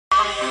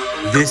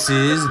This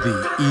is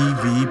the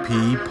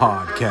EVP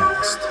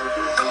Podcast.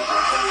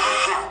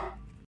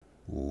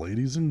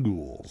 Ladies and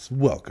ghouls,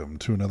 welcome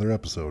to another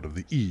episode of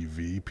the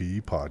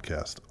EVP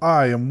Podcast.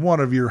 I am one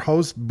of your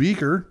hosts,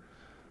 Beaker.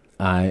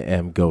 I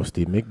am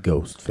Ghosty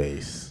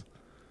McGhostface.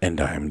 And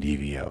I'm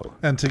DVO.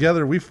 And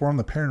together we form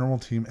the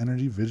paranormal team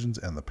Energy Visions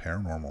and the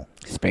Paranormal.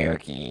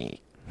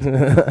 Spooky.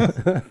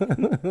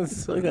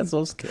 So I got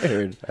so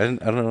scared. I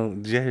don't know.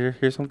 Did you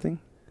hear something?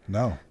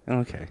 No,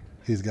 Okay.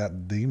 he's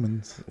got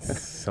demons.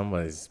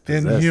 Somebody's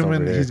possessed over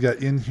Inhuman, there. he's got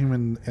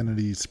inhuman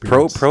entity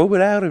spirits. Probe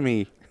it out of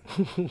me.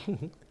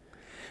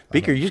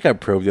 Beaker, you just got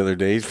probed the other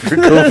day for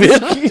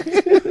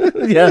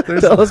COVID. Yeah,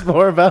 tell us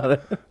more about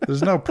it.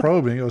 There's no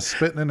probing, it was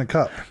spitting in a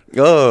cup.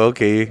 Oh,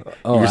 okay.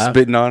 Oh, you're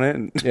spitting on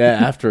it? Yeah,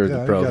 after Yeah, the you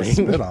got probing.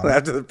 spit on it.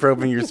 After the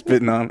probing, you're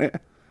spitting on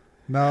it?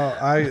 No,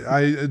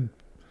 I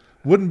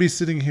wouldn't be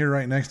sitting here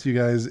right next to you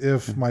guys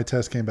if my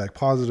test came back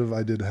positive.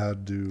 I did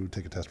have to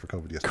take a test for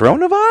COVID yesterday.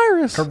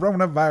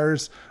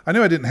 Coronavirus. I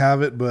knew I didn't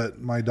have it, but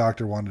my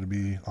doctor wanted to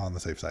be on the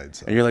safe side.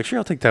 So And you're like, sure,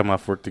 I'll take time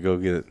off work to go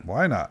get it.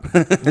 why not?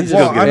 Just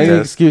Well, go get I a mean, Any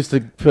test. excuse to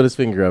put his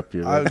finger up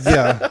you.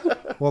 Yeah.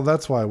 Well,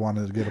 that's why I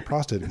wanted to get a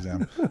prostate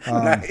exam.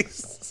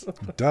 Nice.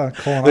 Duh,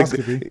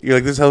 colonoscopy. You're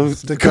like, this is how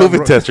Stick COVID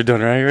that tests are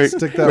done, right?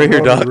 Stick that right here,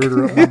 doc.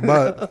 rooter up my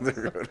butt.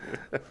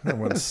 That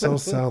went so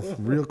south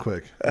real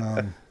quick.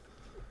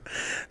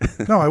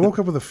 No, I woke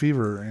up with a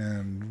fever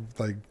and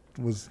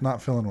was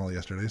not feeling well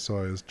yesterday, so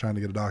I was trying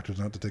to get a doctor's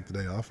note to take the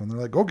day off, and they're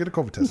like, "Go get a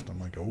COVID test." I'm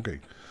like, "Okay,"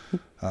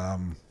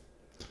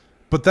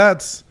 but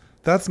that's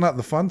not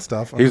the fun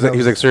stuff. He was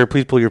like, sir,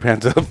 please pull your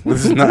pants up.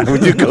 This is not how we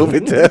do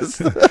COVID tests.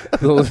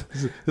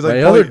 He's like,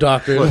 My "Boy, other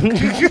doctor.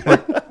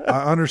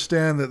 I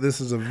understand that this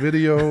is a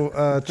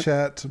video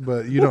chat,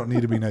 but you don't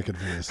need to be naked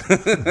for this."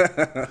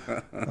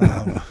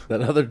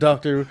 That other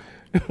doctor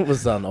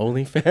was on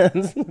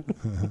OnlyFans.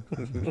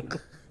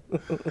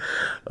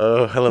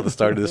 Oh, I love the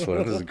start of this one.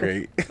 This is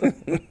great.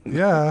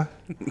 Yeah,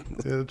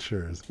 it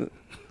sure is. What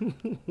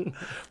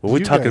are we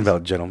You talking guys-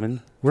 about,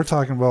 gentlemen? We're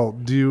talking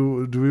about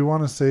do we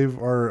want to save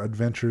our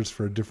adventures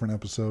for a different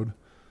episode?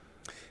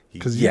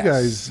 Because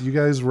Yes. you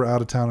guys were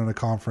out of town in a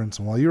conference,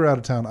 and while you were out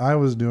of town, I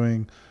was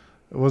doing.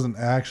 It wasn't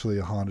actually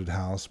a haunted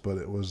house, but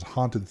it was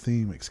haunted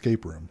theme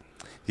escape room.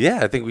 Yeah,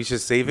 I think we should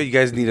save it. You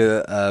guys need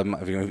to,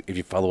 if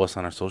you follow us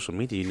on our social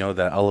media, you know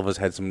that all of us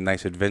had some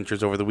nice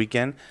adventures over the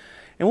weekend.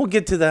 And we'll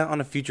get to that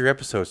on a future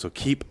episode, so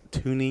keep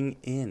tuning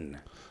in.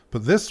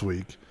 But this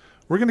week,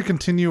 we're going to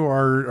continue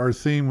our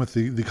theme with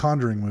the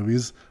Conjuring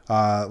movies.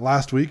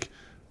 Last week,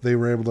 they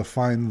were able to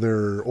find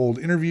their old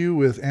interview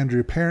with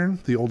Andrea Perron,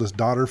 the oldest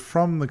daughter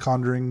from the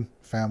Conjuring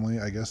family,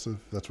 I guess, if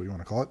that's what you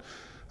want to call it.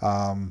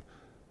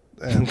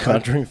 And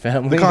Conjuring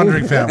family. The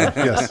Conjuring family,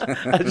 yes.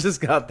 I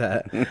just got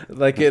that.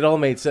 Like, it all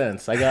made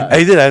sense. I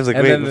did. I was like,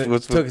 and wait, then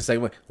what's took a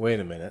second.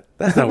 Wait a minute.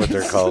 that's not what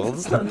they're called.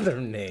 That's not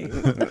their name.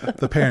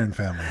 The Perron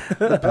family.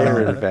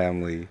 Perrin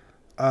family.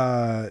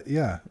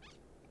 Yeah.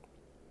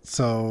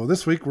 So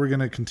this week we're going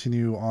to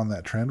continue on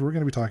that trend. We're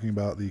going to be talking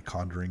about the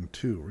Conjuring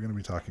 2. We're going to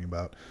be talking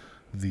about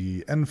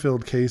the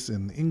Enfield case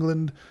in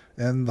England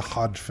and the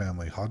Hodge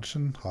family.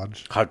 Hodgson?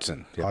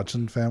 Hudson. Yep.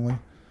 Hodgson family?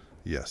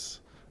 Yes.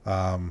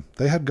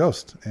 They had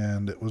ghosts,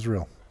 and it was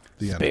real.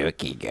 The end.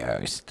 Spooky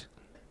ghost.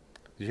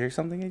 Did you hear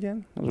something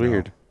again? That was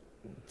weird.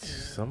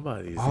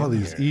 Somebody's All in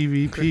these here.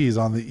 EVPs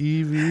on the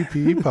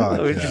EVP Oh,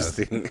 podcast.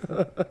 interesting.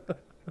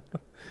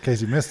 In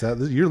case you missed that,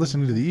 you're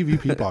listening to the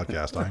EVP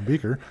podcast. I'm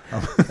Beaker.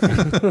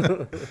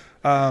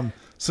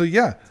 So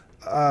yeah,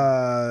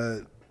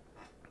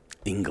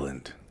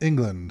 England.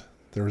 England.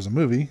 There was a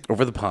movie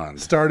Over the pond.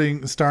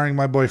 starring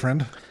my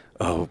boyfriend,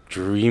 Oh,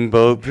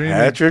 Dreamboat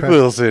Patrick Pat-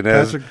 Wilson.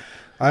 As, Patrick.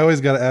 I always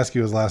got to ask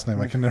you his last name.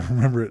 I can never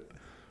remember it.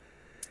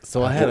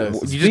 So I had a.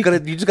 you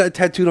just got it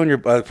tabbed on your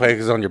probably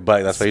 'cause it's on your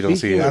butt. That's why you don't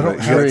see it. Speaking I of don't You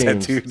got it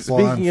dreams, tattooed.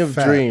 Well, I'm speaking of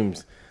fat.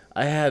 dreams,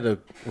 I had a.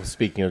 Well,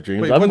 speaking of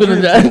dreams, Wait, I'm what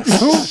gonna.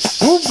 dreams?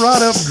 Who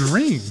brought up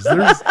dreams? There's,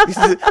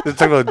 Let's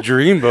talk about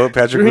Dreamboat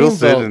Patrick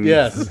Wilson. Dreamboat, And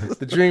yes,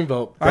 the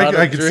Dreamboat.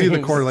 I can see the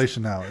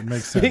correlation now. It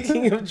makes sense.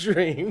 Speaking of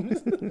dreams,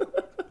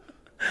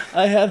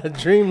 I had a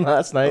dream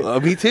last night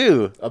Me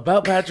too.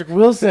 about Patrick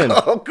Wilson.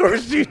 Of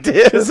course you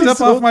did. Step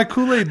off my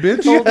Kool-Aid,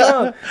 bitch. Hold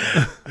on.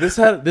 This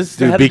had Dude,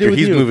 to Beaker, do with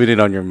he's you. moving in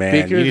on your man.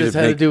 Beaker, You need this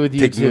had to do with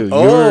you take- too. You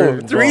Oh,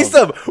 were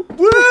threesome. Woo,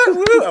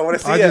 woo. I want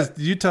to see it.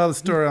 You tell the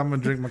story. I'm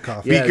gonna drink my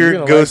coffee. Yeah, Beaker you're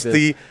gonna goes like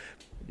the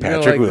You're gonna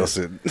Patrick like this.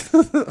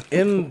 Wilson.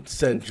 In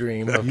said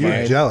dream of You're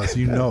mine. jealous.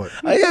 You know it.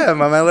 I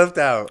am. I left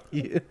out.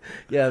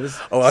 Yeah, this.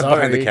 Oh, I was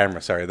behind the sorry.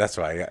 camera. Sorry, that's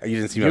why. You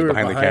didn't see me. I You was were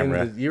behind the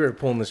camera. You were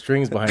pulling the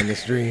strings behind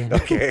this dream.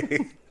 Okay.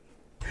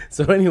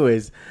 So,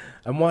 anyways,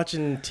 I'm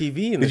watching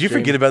TV. Did you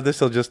forget about this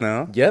till just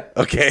now? Yep.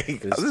 Okay.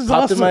 This This is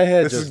popped awesome. in my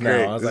head This just is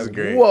great. now. I was This is like,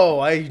 great. whoa,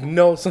 I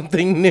know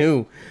something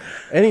new.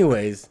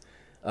 Anyways,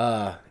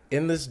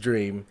 in this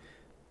dream,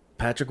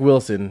 Patrick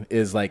Wilson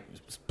is like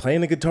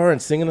playing the guitar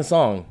and singing a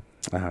song.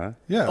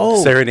 Yeah.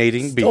 Oh,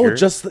 Serenading Beaker.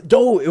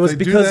 Oh, it was They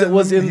do because that it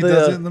was he in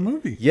does it the in the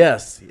movie.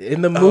 Yes,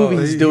 in the movie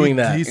he's doing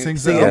that. He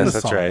sings the Singing- Elvis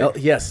that's song. right. Oh,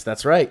 yes,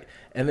 that's right.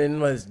 And then in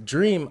my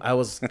dream, I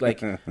was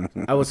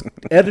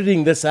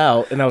editing this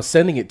out, and I was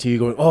sending it to you,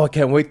 going, "Oh, I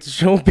can't wait to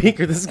show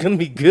Beaker. This is gonna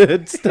be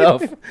good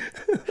stuff."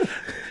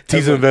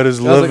 Teasing about his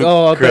I was love like,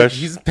 "Oh, I bet crush.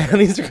 his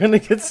panties are gonna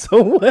get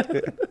so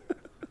wet."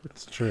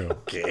 It's true.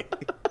 Okay.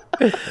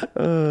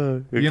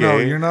 You know,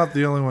 you're not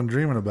the only one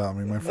dreaming about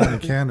me. My friend in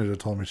Canada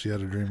told me she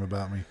had a dream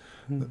about me.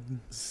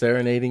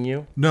 Serenading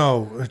you?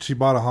 No, she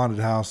bought a haunted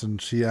house, and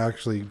she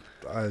actually,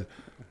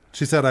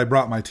 she said I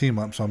brought my team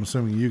up, so I'm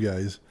assuming you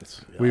guys.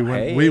 We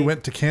Hey.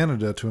 went to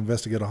Canada to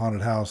investigate a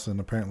haunted house, and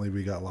apparently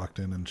we got locked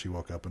in, and she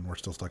woke up, and we're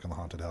still stuck in the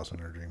haunted house in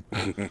her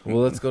dream. Well,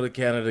 let's go to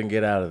Canada and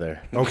get out of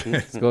there. Okay,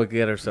 Let's go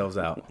get ourselves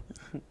out.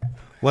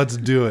 let's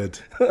do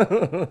it.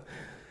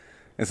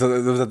 And so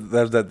was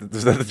that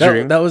the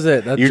dream? That was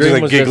it. That You're dream just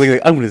like was giggling,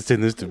 like, I'm going to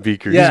send this to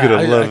Beaker. Yeah, He's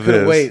going to love I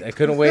couldn't this. wait. I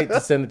couldn't wait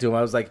to send it to him.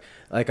 I was like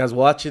I was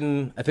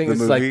watching. I think The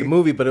it's like movie? the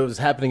movie, but it was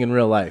happening in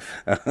real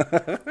life.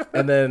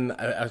 And then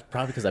I was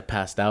probably because I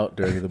passed out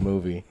during the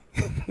movie.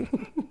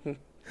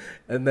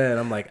 And then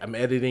I'm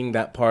editing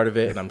that part of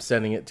it, and I'm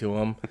sending it to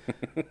him.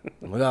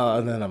 I'm like, oh,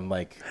 and then I'm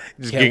like,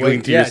 Just can't giggling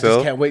wait. to Yeah, yourself?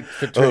 just can't wait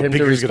for Oh, him to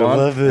Beaker's gonna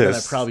respond. love And then I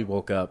this. probably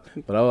woke up,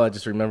 but I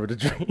just remembered the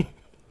dream.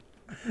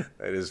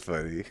 That is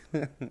funny.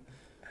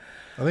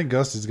 I think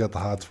Gusty's got the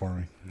hots for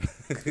me.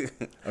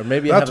 Or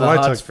maybe I have That's the what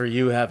I hots took. for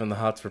you, having the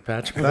hots for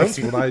Patrick.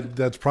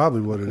 That's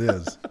probably what it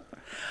is.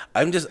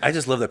 I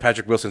just love that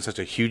Patrick Wilson's such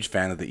a huge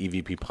fan of the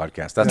EVP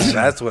podcast.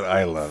 That's what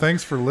I love.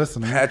 Thanks for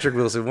listening. Patrick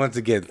Wilson, once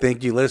again,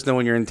 thank you. Let us know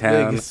when you're in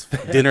town. Biggest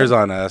fan. Dinner's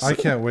on us. I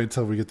can't wait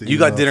till we get the. You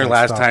got email dinner if I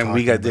last stop time.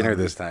 We talking got about dinner it.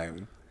 this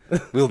time.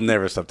 We'll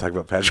never stop talking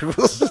about Patrick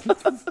Wilson.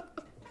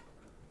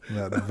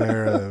 That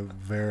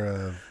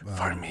Vera.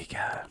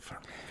 Farmiga.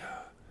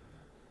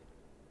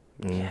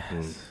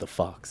 Mhm. The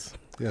fox.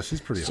 Yeah,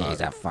 she's pretty hot.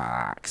 a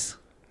fox.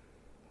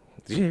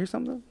 Did you hear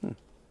something?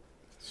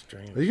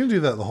 Strange. Are you gonna do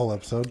that the whole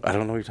episode? I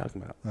don't know what you're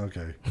talking about.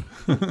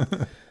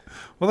 Okay.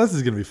 Well, this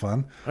is gonna be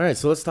fun. All right,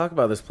 so let's talk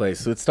about this place.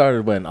 So it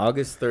started when?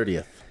 August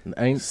 30th.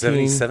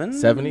 77?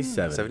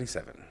 77.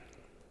 77.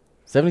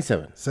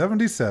 77.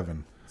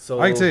 77. So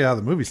I can tell you how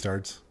the movie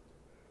starts.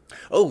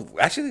 Oh,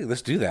 actually,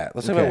 let's do that.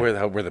 Let's talk Okay.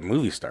 about where the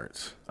movie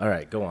starts. All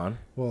right, go on.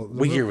 Well,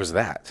 What year was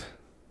that?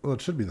 Well,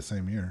 it should be the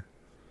same year.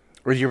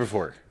 Or the year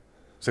before?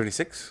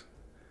 76?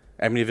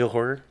 Amityville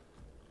Horror?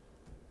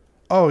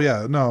 Oh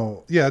yeah,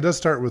 no, yeah, it does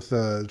start with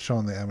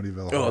showing the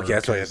Amityville. Oh, horror okay,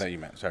 that's what I case. thought you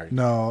meant. Sorry.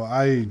 No,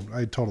 I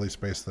totally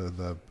spaced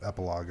the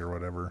epilogue or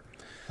whatever.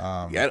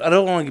 Yeah, I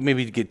don't want to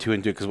maybe get too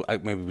into it because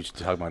maybe we should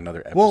talk about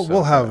another episode.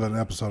 We'll have an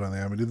episode on the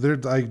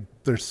Amityville.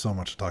 There's so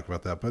much to talk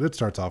about that, but it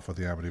starts off with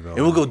the Amityville.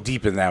 And we'll go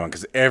deep in that one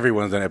because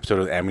everyone's done an episode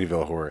of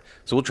Amityville Horror.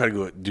 So we'll try to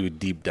go do a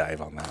deep dive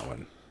on that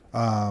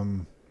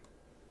one.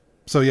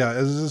 So yeah,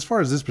 as far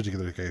as this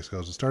particular case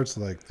goes, it starts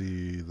like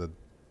the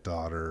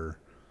daughter,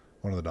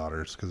 one of the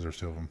daughters, because there's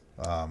two of them.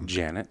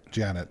 Janet.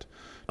 Janet,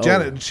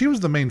 she was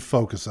the main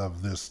focus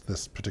of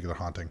this particular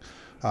haunting.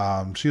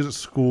 She was at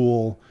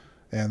school,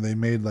 and they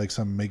made like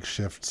some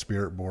makeshift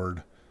spirit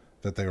board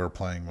that they were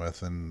playing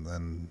with,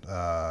 and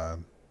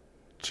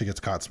she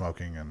gets caught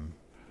smoking, and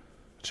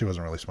she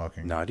wasn't really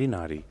smoking.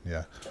 Naughty.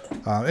 Yeah.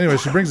 Anyway,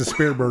 she brings a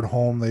spirit board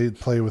home. They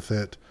play with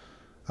it.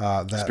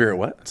 Spirit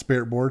what?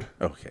 Spirit board.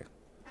 Okay.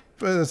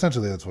 But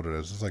essentially, that's what it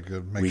is. It's like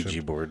a makeshift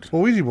Ouija board.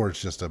 Well, Ouija board's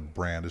just a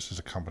brand. It's just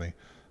a company.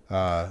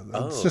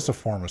 It's just a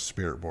form of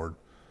spirit board.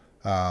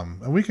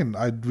 And we can do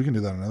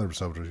that in another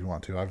episode if you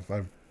want to.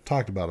 I've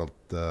talked about it.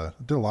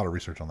 Did a lot of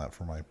research on that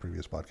for my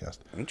previous podcast.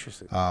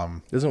 Interesting.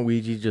 Doesn't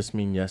Ouija just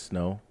mean yes,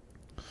 no?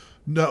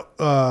 No,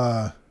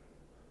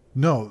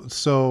 no.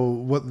 So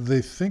what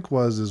they think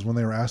is when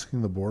they were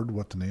asking the board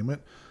what to name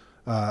it,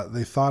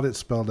 they thought it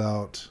spelled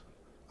out.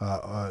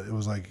 It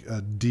was like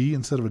a D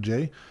instead of a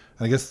J.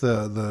 And I guess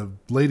the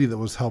lady that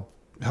was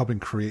helping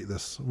create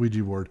this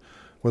Ouija board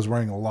was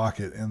wearing a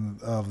locket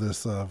of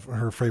this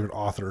her favorite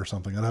author or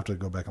something. I'd have to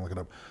go back and look it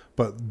up.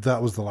 But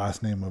that was the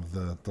last name of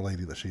the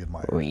lady that she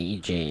admired.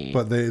 Ouija.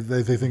 But they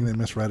think they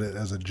misread it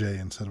as a J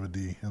instead of a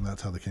D, and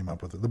that's how they came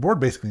up with it. The board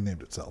basically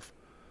named itself.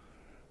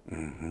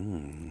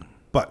 Mm-hmm.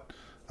 But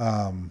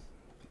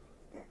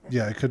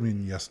yeah, it could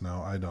mean yes,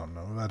 no. I don't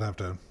know. I'd have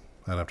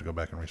to go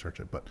back and research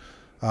it. But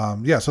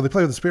yeah, so they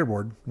play with the spirit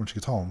board when she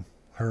gets home.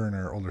 Her and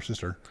her older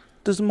sister.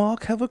 Does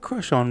Mark have a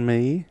crush on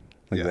me?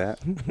 Like Yeah.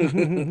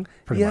 that?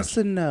 Pretty Yes much.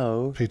 and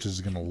no. Peaches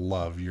is gonna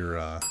love your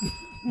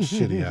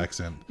shitty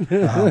accent.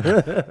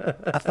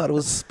 I thought it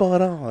was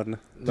spot on.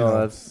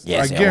 No, that's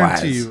Yes, I it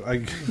guarantee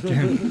was.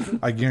 you.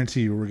 I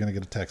guarantee you, we're gonna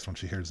get a text when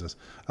she hears this.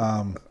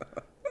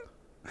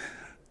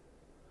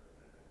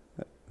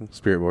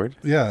 Spirit board?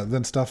 Yeah,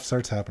 then stuff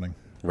starts happening.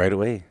 Right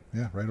away.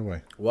 Yeah, right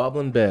away.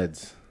 wobbling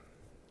beds.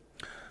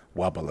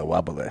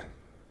 Wobbly.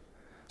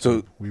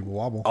 So We will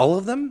wobble. all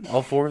of them?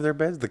 All four of their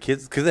beds? The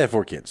kids? Because they have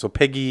 4 kids. So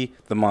Peggy,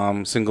 the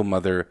mom, single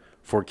mother,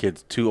 4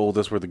 kids. 2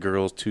 oldest were the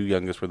girls, 2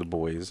 youngest were the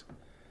boys.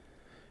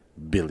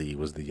 Billy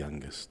was the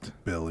youngest.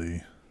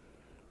 Billy.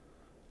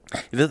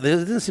 It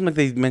doesn't seem like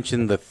they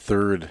mentioned the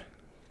third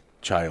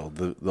child,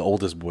 the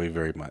oldest boy,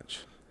 very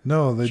much.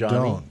 No, they Johnny?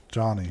 don't.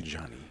 Johnny.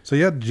 Johnny. So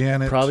you had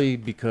Janet, Probably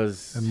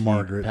because And he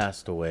Margaret.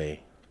 passed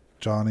away.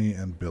 Johnny,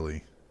 and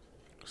Billy.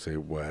 Say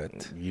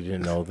what? You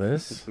didn't know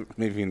this?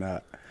 Maybe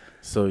not.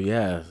 So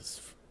yeah,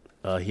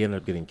 he ended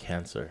up getting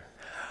cancer.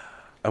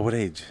 At what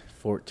age?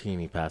 14,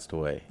 he passed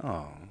away.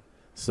 Oh.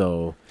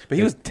 So, But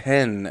he was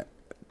 10.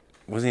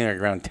 Wasn't he like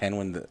around 10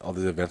 when all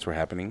the events were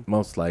happening?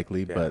 most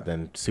likely, Yeah. but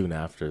then soon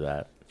after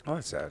that, Oh,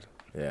 that's sad.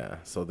 yeah.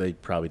 So they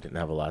probably didn't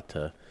have a lot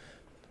to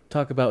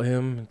talk about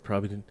him.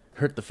 Probably didn't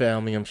hurt the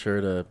family, I'm sure,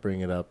 to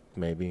bring it up.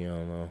 Maybe, I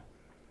don't know.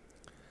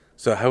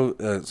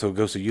 So so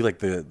Ghost, you like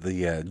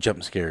the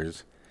jump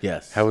scares.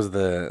 Yes. How was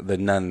the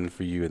nun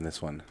for you in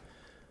this one?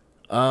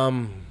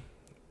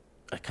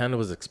 I kind of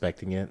was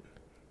expecting it.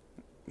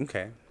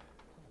 Okay.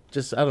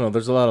 Just, I don't know.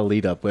 There's a lot of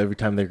lead up every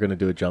time they're going to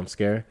do a jump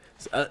scare.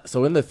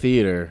 So in the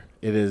theater,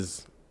 it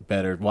is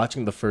better.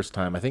 Watching the first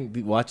time, I think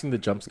watching the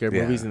jump scare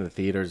Yeah. movies in the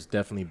theater is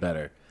definitely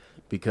better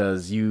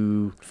because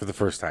For the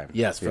first time.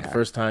 yes, for Yeah. the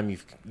first time,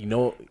 you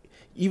know,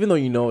 even though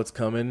you know it's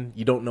coming,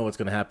 you don't know what's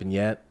going to happen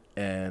yet.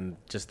 And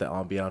just the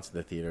ambiance in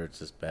the theater, it's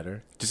just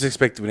better. Just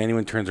expect when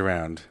anyone turns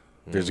around,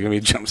 there's going to be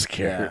a jump Yeah.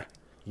 scare.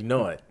 You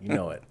know it. You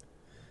know it.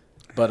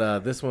 But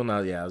this one,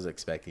 I was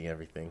expecting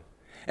everything.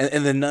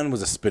 And the nun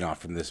was a spin-off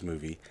from this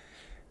movie.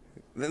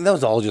 That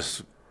was all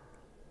just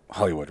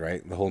Hollywood,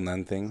 right? The whole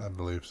nun thing. I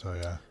believe so,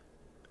 yeah.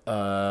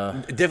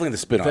 Definitely the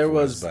spin-off.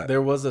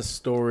 There was a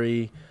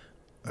story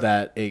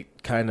that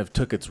it kind of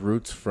took its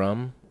roots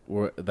from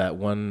that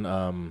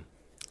one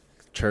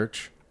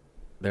church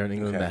there in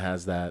England Okay. that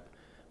has that,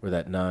 where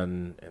that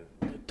nun, and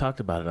we talked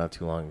about it not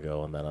too long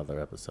ago on that other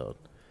episode.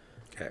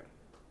 Okay.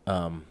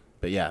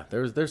 But yeah,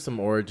 there's some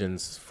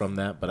origins from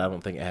that, but I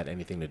don't think it had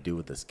anything to do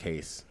with this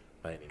case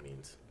by any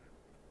means.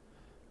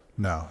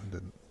 No, it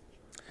didn't.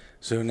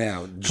 So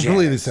now,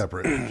 Completely Janet.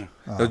 separate.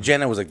 So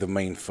Janet was like the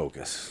main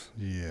focus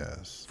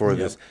Yes. for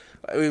this.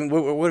 I mean,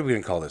 what are we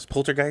going to call this?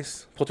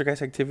 Poltergeist?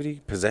 Poltergeist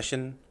activity?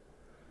 Possession?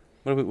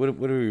 What are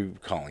we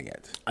calling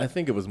it? I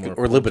think it was more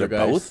Or a little bit of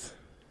poltergeist. both?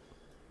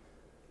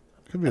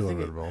 Could be a I little think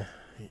bit of both.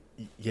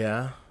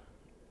 Yeah.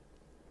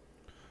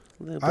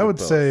 A little bit I of would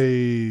both.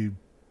 say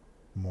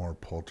more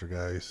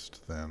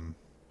poltergeist than,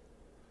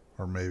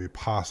 or maybe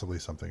possibly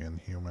something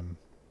inhuman.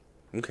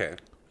 Okay.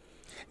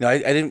 No,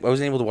 I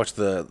wasn't able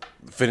to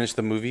finish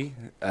the movie.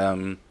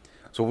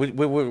 So what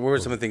were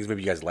some of the things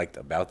maybe you guys liked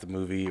about the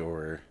movie,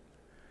 or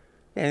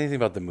anything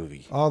about the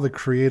movie? All the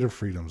creative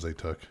freedoms they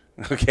took.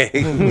 Okay.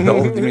 You mean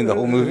the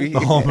whole movie? The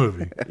whole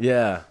movie.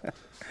 Yeah.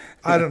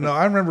 I don't know.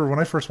 I remember when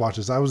I first watched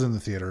this, I was in the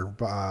theater.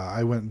 But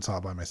I went and saw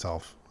it by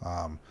myself.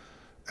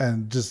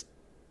 And just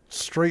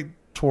straight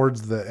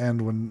towards the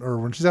end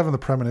when she's having the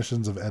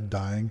premonitions of Ed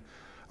dying,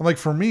 I'm like,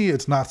 for me,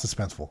 it's not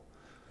suspenseful.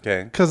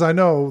 Okay. Because I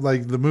know,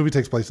 like, the movie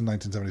takes place in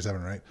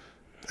 1977, right?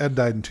 Ed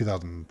died in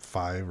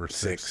 2005 or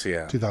 6.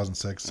 Yeah.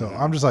 2006. So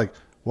I'm just like,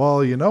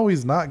 well, you know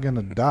he's not going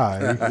to die.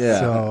 Yeah.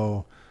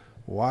 So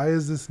why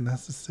is this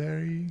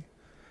necessary?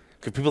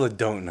 For people that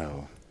don't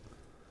know.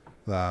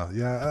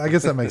 Yeah, I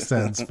guess that makes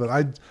sense. But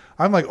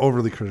I'm like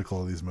overly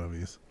critical of these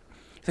movies.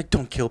 It's like,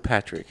 don't kill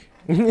Patrick.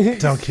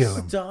 Don't kill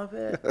him. Stop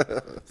it.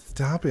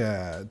 Stop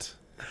it.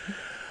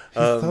 He's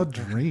so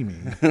dreamy.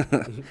 How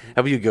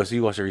about you, Ghost?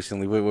 You watched it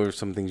recently. What were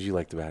some things you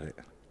liked about it?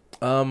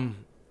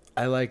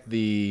 I like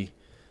the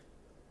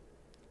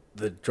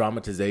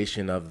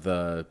dramatization of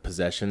the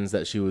possessions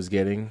that she was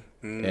getting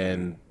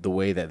and the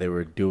way that they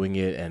were doing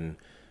it and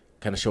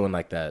kind of showing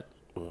like that.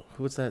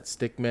 What's that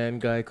stick man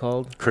guy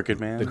called? Crooked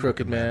Man? The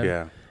Crooked Man.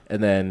 Yeah.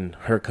 And then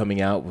her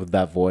coming out with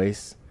that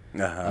voice.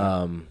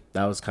 Uh-huh.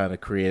 That was kind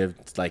of creative.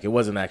 It's like it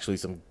wasn't actually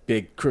some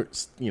big,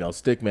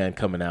 stick man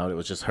coming out. It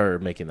was just her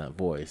making that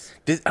voice.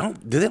 I don't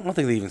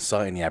think they even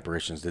saw any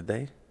apparitions, did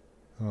they?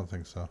 I don't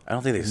think so. I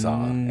don't think they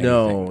saw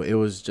No, anything. it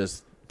was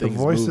just The things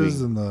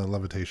voices moving. and the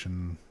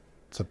levitation,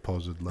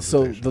 supposed levitation.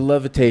 So the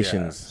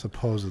levitations,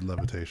 supposed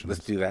levitation.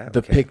 Let's do that. the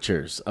Okay.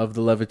 pictures of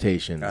the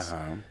levitations.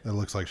 Uh-huh. It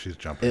looks like she's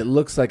jumping. It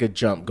looks like a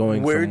jump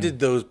going. Where from, did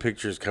those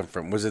pictures come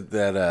from? Was it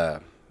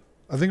that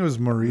I think it was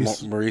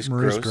Maurice. Maurice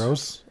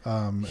Gross.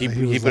 he was put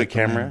a like the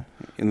camera man.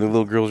 in the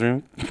little girl's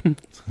room?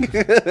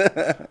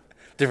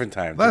 Different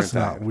time. That's different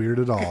not time. weird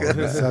at all. In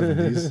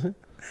the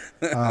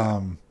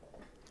 70s.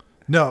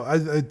 No,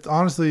 I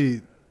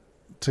honestly,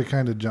 to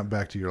kind of jump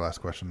back to your last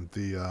question,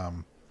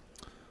 the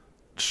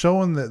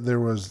showing that there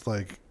was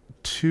like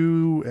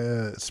two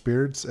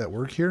spirits at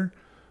work here,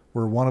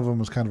 where one of them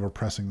was kind of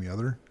oppressing the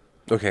other.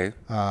 Okay.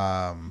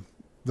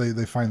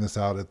 They find this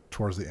out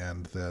towards the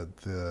end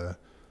that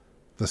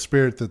the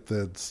spirit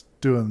that's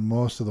doing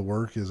most of the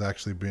work is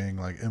actually being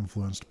like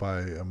influenced by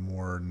a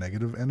more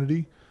negative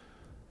entity.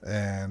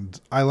 And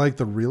I like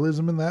the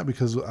realism in that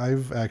because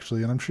I've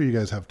actually, and I'm sure you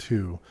guys have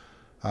too,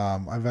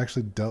 I've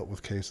actually dealt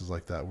with cases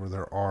like that where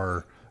there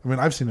are, I mean,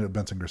 I've seen it at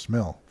Benson Grist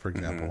Mill, for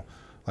example. Mm-hmm.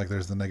 Like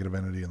there's the negative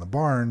entity in the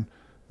barn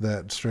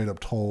that straight up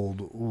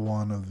told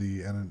one of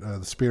the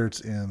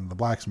spirits in the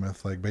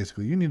blacksmith, like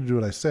basically, you need to do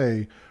what I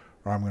say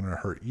or I'm going to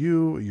hurt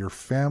you, your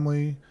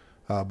family,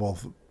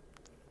 both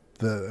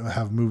that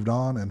have moved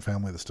on and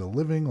family that's still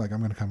living. Like, I'm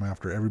going to come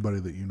after everybody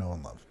that you know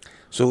and love.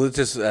 So let's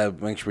just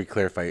make sure we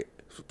clarify.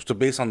 So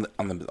based on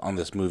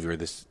this movie or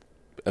this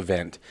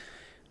event,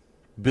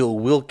 Bill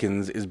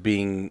Wilkins is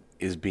being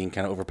kind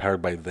of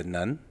overpowered by the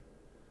nun.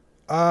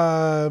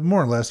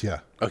 More or less, yeah.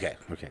 Okay.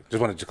 Just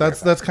wanted to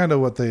clarify. That's kind of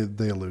what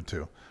they allude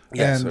to.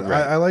 Yes, and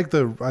right. I like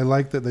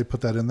that they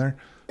put that in there.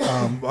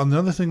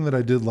 Another thing that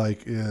I did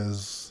like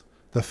is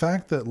the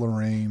fact that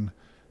Lorraine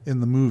in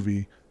the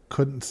movie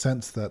couldn't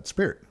sense that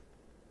spirit.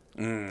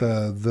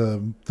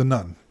 The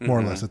nun, more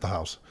or less, at the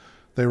house.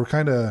 They were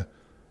kind of,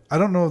 I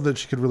don't know that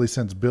she could really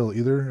sense Bill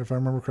either, if I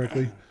remember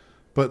correctly,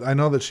 but I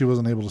know that she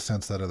wasn't able to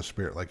sense that other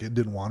spirit. Like, it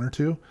didn't want her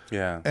to.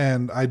 Yeah.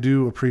 And I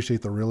do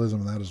appreciate the realism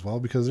in that as well,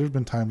 because there's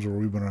been times where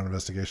we've been on an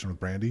investigation with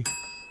Brandy,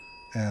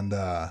 and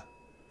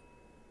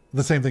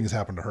the same thing has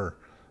happened to her.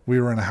 We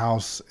were in a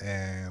house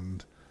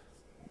and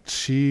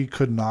she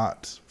could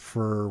not,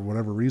 for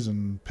whatever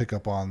reason, pick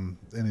up on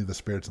any of the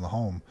spirits in the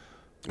home.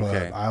 But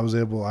Okay. I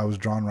was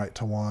drawn right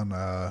to one.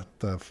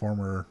 The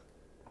former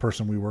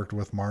person we worked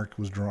with, Mark,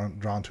 was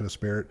drawn to a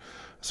spirit.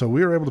 So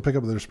we were able to pick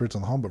up their spirits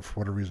in the home, but for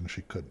whatever reason,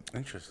 she couldn't.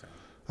 Interesting.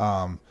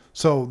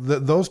 So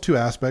those two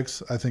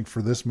aspects, I think,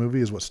 for this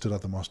movie is what stood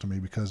out the most to me,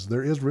 because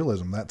there is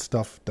realism. That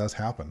stuff does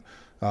happen.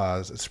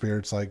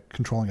 Spirits, like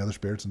controlling other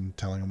spirits and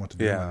telling them what to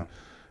do. Yeah.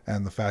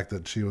 And the fact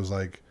that she was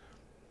like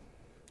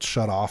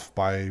shut off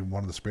by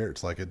one of the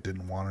spirits, like it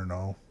didn't want her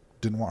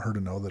to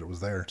know that it was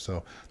there.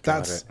 So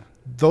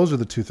those are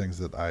the two things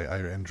that I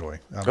enjoy.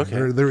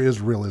 Okay. There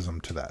is realism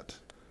to that.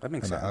 That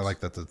makes And sense. I like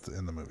that that's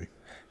in the movie.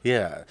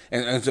 Yeah,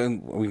 and so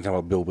we can talk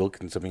about Bill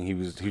Wilkins. I mean, he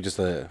was just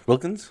a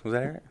Wilkins. Was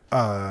that right?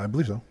 I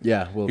believe so.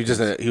 Yeah, well, He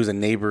was a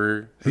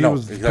neighbor. He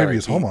was the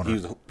previous homeowner. He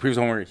was a previous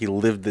homeowner. He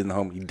lived in the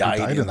home. He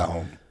died in the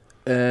home.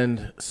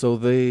 and so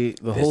the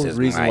whole is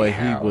reason my why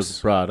house. he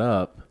was brought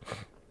up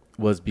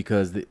was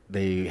because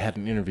they had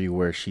an interview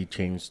where she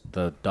changed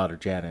the daughter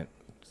Janet,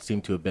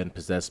 seemed to have been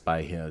possessed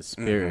by his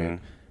spirit,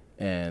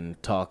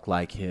 and talked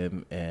like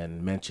him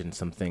and mentioned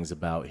some things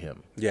about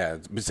him. Yeah,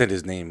 said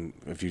his name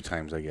a few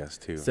times, I guess,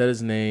 too. Said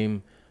his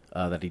name,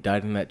 that he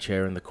died in that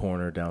chair in the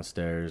corner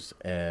downstairs,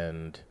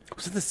 and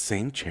Was it the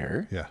same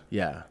chair? Yeah.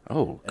 yeah,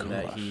 Oh, and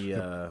gosh. that he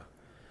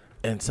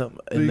and some.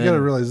 But And you then, got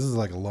to realize this is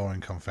like a low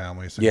income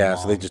family. single Yeah,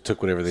 so they mom. just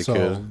took whatever they so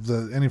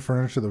could. any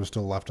furniture that was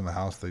still left in the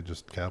house, they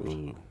just kept.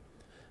 Ooh.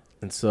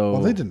 and so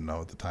Well, they didn't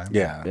know at the time.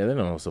 Yeah, Yeah, they don't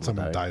know someone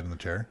Someone died. died in the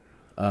chair.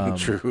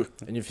 true.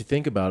 And if you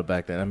think about it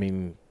back then, I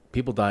mean,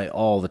 people die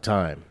all the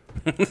time.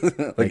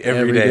 Like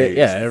every day.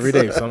 Yeah, every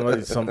day.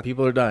 Some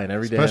people are dying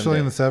every day. Especially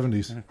in the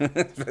 70s.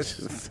 the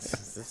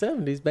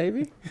 70s,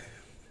 baby.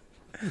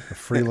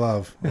 Free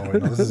love. Oh,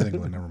 wait, no, this is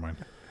England. Never mind.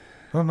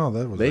 Oh, no,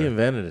 that was They there.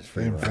 invented it.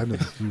 They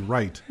invented it. You're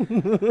right.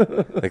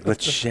 Like,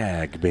 let's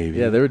shag, baby.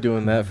 Yeah, they were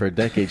doing that for a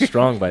decade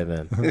strong by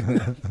then.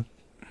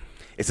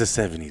 It's the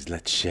 70s.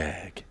 Let's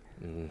shag.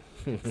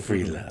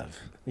 Free love.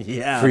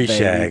 Yeah, Free baby.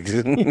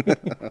 shags.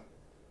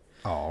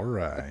 All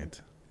right.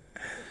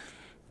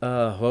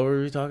 What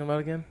were we talking about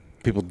again?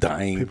 People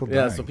dying. People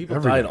Yeah, dying so people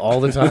every died day. all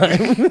the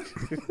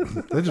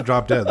time. They just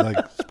drop dead. Like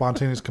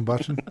spontaneous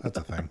combustion. That's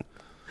a thing.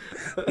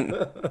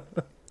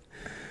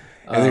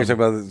 And they're talking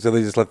about, so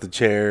they just left the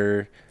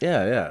chair.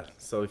 yeah.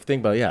 So if you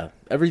think about it,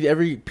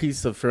 every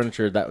piece of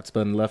furniture that's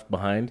been left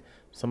behind,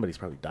 somebody's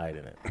probably died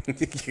in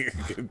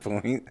it. Good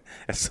point.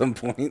 At some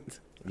point.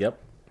 Yep.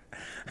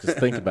 Just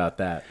think about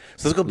that.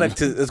 So let's go back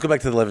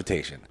to the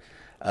levitation.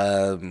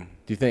 Do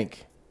you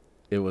think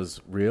it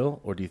was real,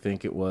 or do you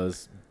think it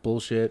was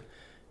bullshit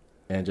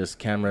and just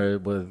camera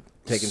with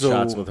taking So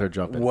shots with her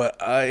jumping?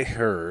 What I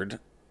heard,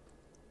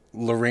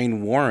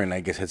 Lorraine Warren,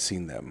 I guess, had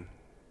seen them.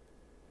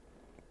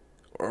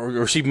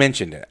 Or she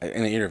mentioned it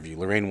in an interview.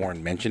 Lorraine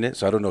Warren mentioned it,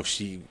 so I don't know if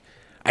she.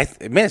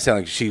 It made it sound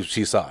like she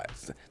saw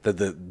it.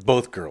 That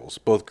both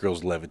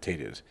girls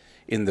levitated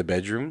in the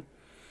bedroom,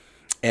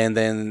 and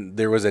then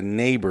there was a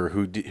neighbor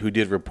who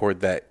did report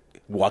that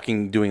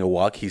doing a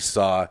walk, he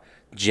saw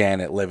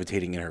Janet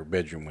levitating in her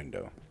bedroom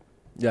window.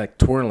 Yeah, like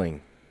twirling.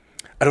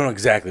 I don't know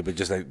exactly, but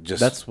just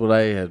That's what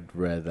I had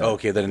read. That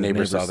Okay, that a the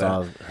neighbor saw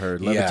that. her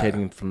Yeah.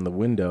 levitating from the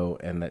window,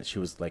 and that she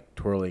was like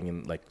twirling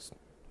and like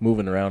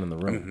moving around in the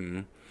room.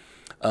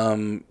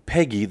 Mm-hmm.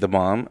 Peggy, the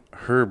mom,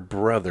 her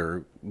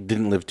brother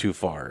didn't live too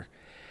far,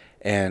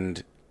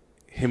 and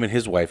him and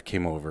his wife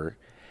came over,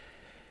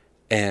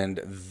 and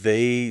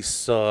they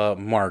saw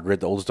Margaret,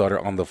 the oldest daughter,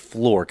 on the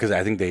floor, because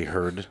I think they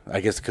heard, I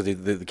guess because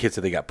the kids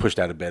said they got pushed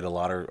out of bed a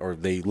lot, or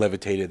they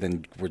levitated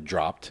and were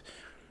dropped,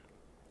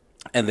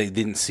 and they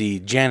didn't see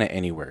Janet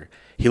anywhere.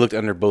 He looked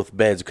under both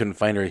beds, couldn't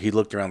find her. He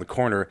looked around the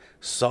corner,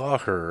 saw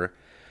her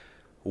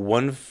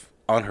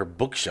on her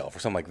bookshelf or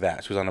something like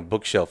that. She was on a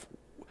bookshelf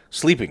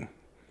sleeping.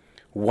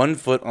 1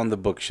 foot on the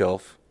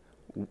bookshelf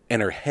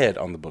and her head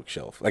on the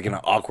bookshelf, like in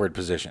an awkward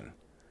position.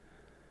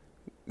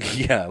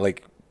 Yeah,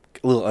 like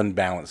a little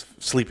unbalanced,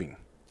 sleeping.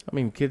 I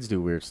mean, kids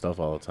do weird stuff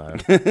all the time.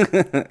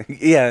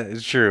 Yeah,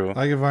 it's true.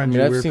 I can find mean,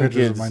 you I've weird seen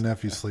pictures kids- of my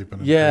nephew sleeping.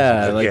 in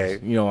Yeah, prison. Okay.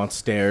 like on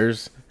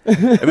stairs.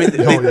 I mean,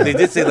 they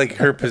did say like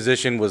her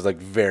position was like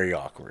very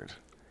awkward.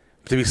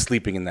 to be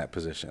sleeping in that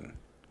position.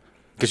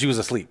 Because she was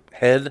asleep,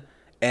 head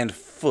and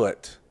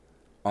foot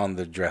on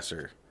the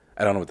dresser.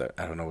 I don't know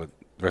what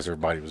the rest of her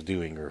body was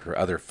doing, or her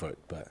other foot,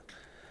 but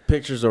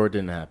Pictures or it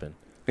didn't happen.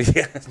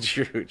 yeah,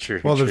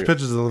 true. Well, there's true.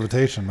 pictures of the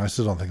levitation. I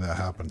still don't think that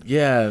happened.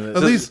 Yeah.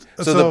 At least,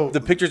 So the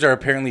pictures are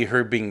apparently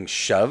her being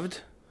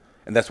shoved,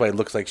 and that's why it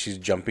looks like she's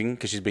jumping,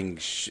 because she's being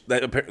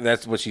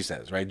that's what she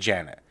says, right?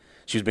 Janet.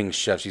 She was being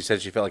shoved. She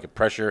said she felt like a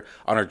pressure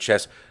on her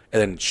chest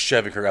and then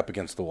shoving her up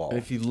against the wall. And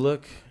if you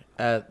look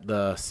at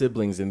the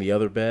siblings in the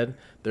other bed,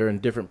 they're in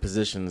different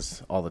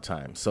positions all the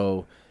time.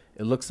 So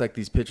it looks like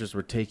these pictures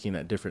were taken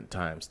at different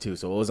times too.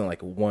 So it wasn't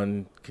like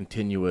one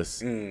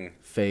continuous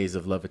phase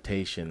of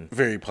levitation.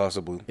 Very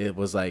possibly. It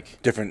was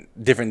like,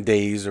 Different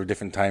days or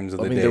different times of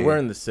the day. they're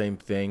wearing the same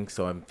thing,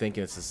 so I'm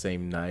thinking it's the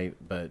same night,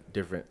 but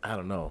different. I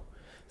don't know.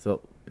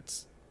 So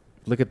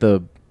look at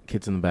the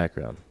kids in the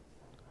background.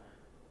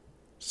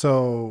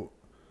 So,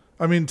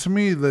 I mean, to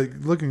me,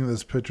 looking at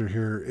this picture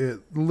here, it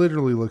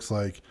literally looks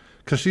like,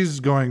 because she's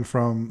going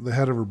from the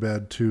head of her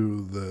bed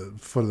to the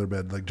foot of their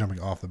bed, like jumping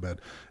off the bed.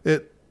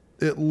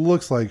 It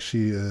looks like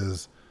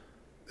she's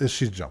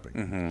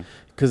jumping.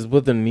 Because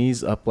with her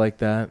knees up like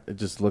that, it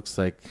just looks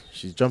like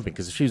she's jumping.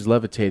 Because if she was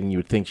levitating, you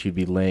would think she'd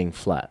be laying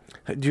flat.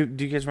 Do you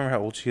guys remember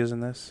how old she is in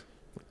this?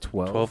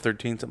 12,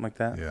 13, something like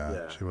that?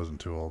 Yeah, she wasn't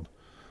too old.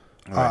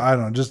 Right. I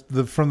don't know. Just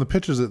from the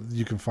pictures that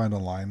you can find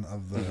online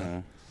of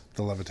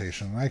the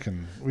levitation,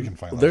 we can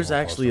find. There's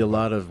actually a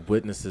lot of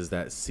witnesses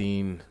that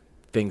seen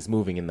things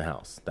moving in the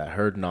house, that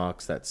heard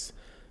knocks, that's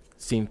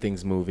seen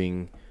things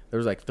moving. There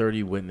was like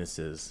 30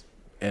 witnesses,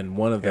 and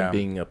one of them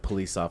being a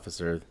police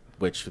officer,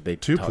 which they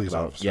Two talked police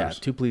about. officers. Yeah,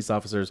 2 police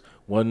officers.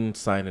 One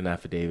signed an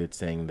affidavit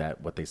saying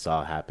that what they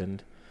saw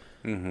happened.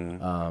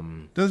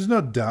 There's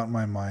no doubt in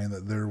my mind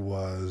that there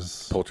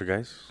was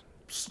Poltergeist?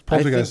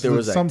 poltergeist. there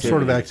was some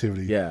sort of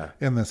activity. activity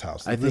in this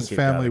house. I This think it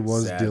got family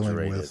was dealing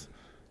exaggerated. with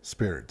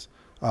spirits.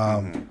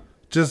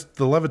 Just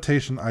the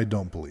levitation, I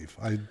don't believe.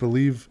 I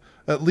believe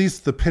at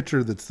least the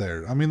picture that's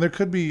there. I mean, there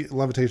could be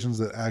levitations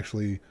that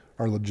actually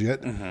are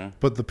legit,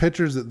 but the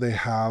pictures that they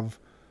have,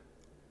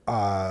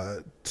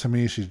 to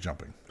me, she's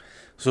jumping.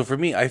 So for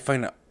me, I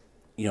find,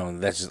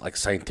 that's just like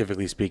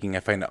scientifically speaking, I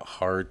find it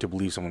hard to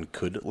believe someone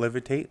could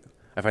levitate.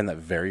 I find that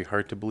very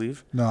hard to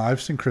believe. No,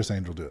 I've seen Chris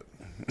Angel do it.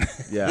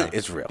 Yeah,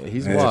 It's real.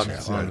 He's It's walked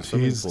real. on a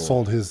swimming He's pool.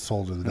 sold his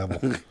soul to the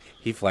devil.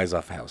 He flies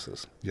off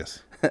houses.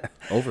 Yes.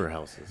 over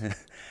houses.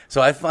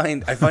 So I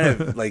find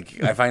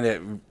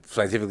it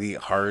scientifically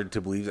hard to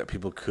believe that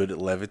people could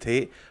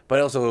levitate, but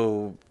I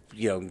also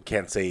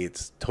can't say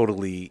it's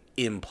totally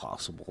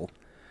impossible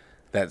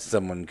that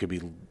someone could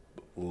be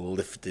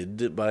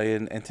lifted by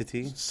an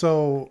entity.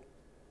 So,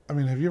 I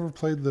mean, have you ever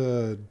played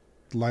the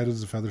Light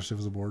as a Feather, Stiff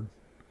as a Board?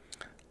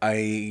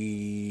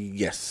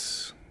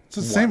 Yes.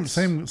 It's the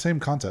Once. same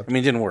concept. I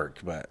mean, it didn't work,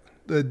 but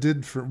It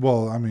did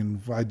I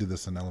mean, I did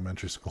this in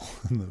elementary school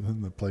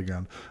in the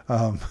playground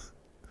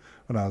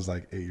when I was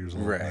like 8 years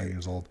old, Right. 9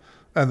 years old,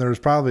 and there was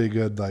probably a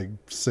good like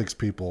 6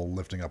 people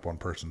lifting up one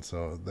person.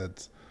 So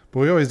but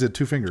we always did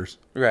 2 fingers.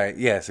 right.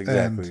 Yes,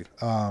 exactly.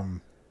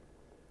 And,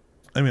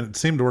 I mean, it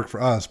seemed to work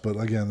for us, but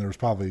again, there was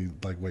probably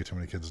like way too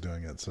many kids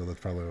doing it, so that's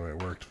probably the way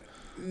it worked.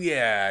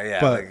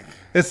 yeah. But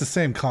it's the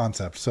same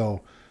concept.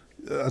 So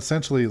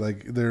essentially,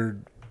 like they're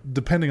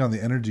depending on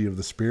the energy of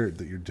the spirit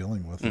that you're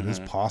dealing with, it is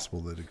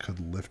possible that it could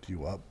lift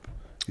you up,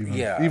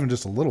 even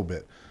just a little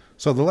bit.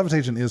 So the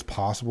levitation is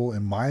possible,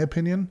 in my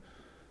opinion.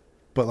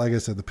 But like I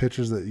said, the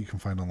pictures that you can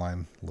find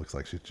online looks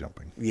like she's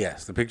jumping.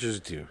 Yes, the pictures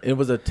do. It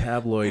was a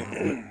tabloid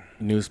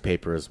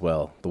newspaper as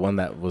well, the one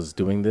that was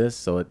doing this,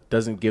 so it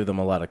doesn't give them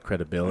a lot of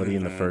credibility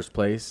in the first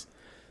place.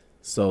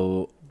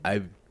 So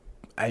I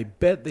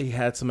bet they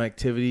had some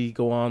activity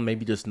go on,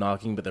 maybe just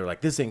knocking, but they're like,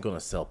 this ain't going to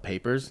sell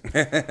papers.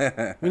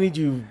 We need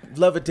you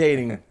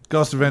levitating.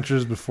 Ghost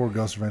Adventures before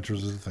Ghost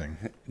Adventures is a thing.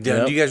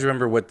 Yep. Do you guys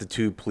remember what the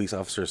 2 police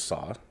officers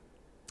saw?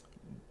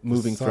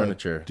 Moving Saw-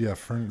 furniture. Yeah,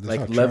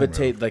 Like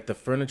levitate, like the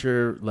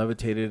furniture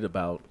levitated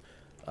about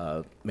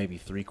maybe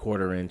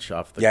 3/4 inch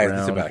off the Yeah, it's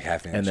ground. about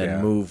half inch, and then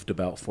yeah. moved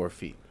about 4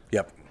 feet.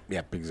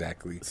 Yep,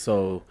 exactly.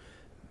 So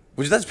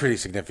That's pretty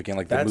significant,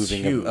 like the That's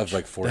moving huge. of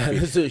like 4 That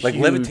feet. is a Like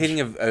huge- levitating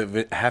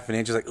of half an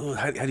inch is like, oh,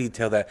 how do you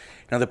tell that?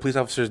 The police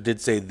officers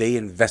did say they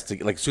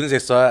investigate. Like as soon as they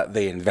saw it,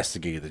 they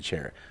investigated the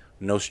chair.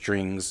 No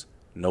strings,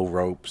 no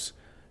ropes,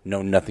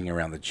 no nothing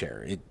around the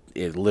chair.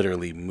 It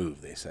literally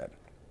moved, they said.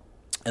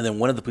 And then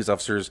one of the police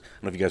officers, I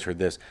don't know if you guys heard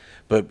this,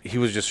 but he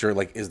was just sure,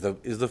 like, is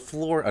the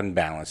floor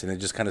unbalanced? And it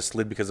just kind of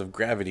slid because of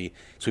gravity.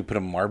 So he put a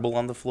marble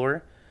on the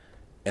floor,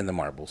 and the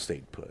marble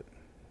stayed put.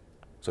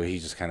 So he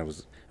just kind of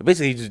was,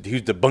 basically he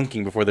was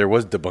debunking before there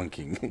was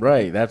debunking.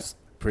 right, that's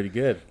pretty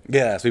good.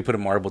 Yeah, so he put a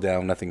marble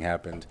down, nothing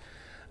happened.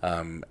 I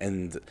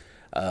don't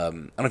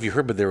know if you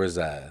heard, but there was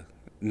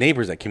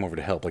neighbors that came over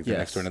to help, like the Yes.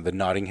 next door, the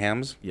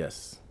Nottinghams.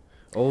 Yes.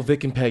 Oh,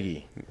 Vic and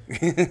Peggy.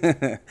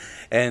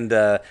 And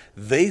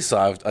they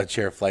saw a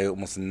chair fly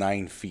almost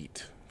 9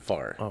 feet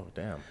far. Oh,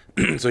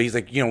 damn. So he's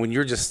like, when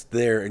you're just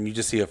there and you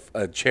just see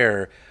a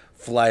chair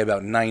fly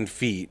about 9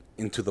 feet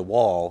into the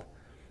wall,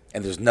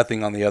 and there's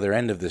nothing on the other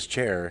end of this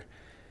chair.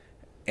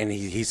 And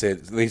they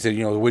said,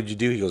 you know, what'd you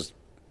do? He goes,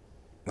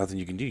 nothing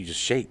you can do. You just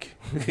shake.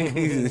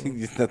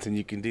 There's nothing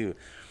you can do.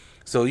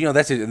 So, you know,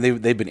 that's it. And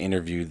they've been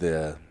interviewed,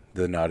 the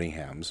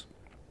Nottinghams.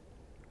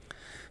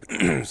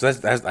 So I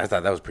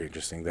thought that was pretty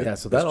interesting.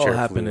 So that all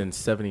happened in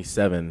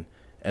 77,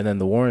 and then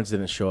the Warrens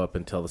didn't show up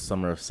until the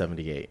summer of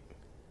 78.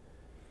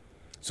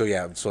 So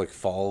like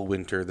fall,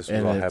 winter, this was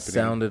And all it happening.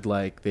 sounded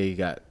like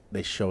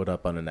they showed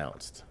up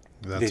unannounced.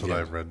 That's what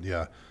I read.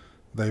 Yeah,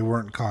 they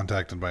weren't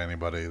contacted by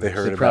anybody. They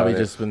heard They've about probably it.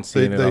 just been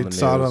seeing it on the news. They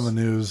saw it on the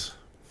news,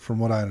 from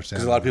what I understand.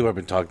 Because a lot of people have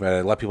been talking about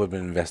it. A lot of people have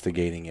been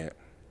investigating it.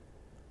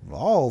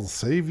 I'll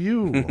save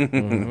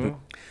you.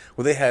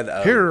 Well, they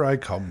had Here I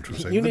come to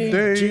save You the need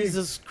day.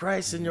 Jesus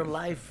Christ in your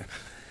life.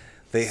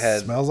 they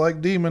had Smells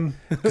like demon.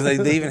 because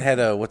they even had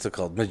what's it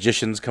called,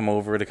 magicians come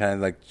over to kind of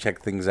like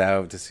check things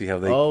out to see how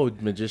they. Oh,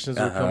 magicians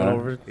were coming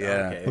over?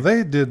 Yeah. Okay.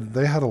 Well,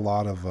 they had a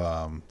lot of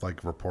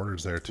like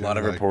reporters there too. A lot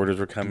of like, reporters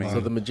were coming. So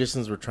the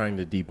magicians were trying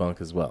to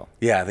debunk as well.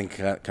 Yeah, I think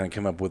kind of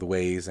come up with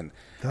ways, and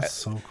That's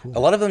so cool. a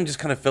lot of them just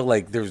kind of felt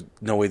like there's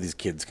no way these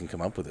kids can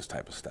come up with this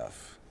type of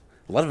stuff.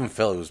 A lot of them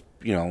felt it was,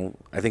 you know,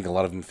 I think a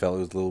lot of them felt it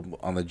was a little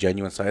on the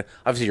genuine side.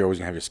 Obviously, you're always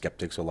going to have your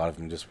skeptics, so a lot of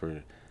them just were,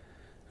 you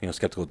know,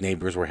 skeptical.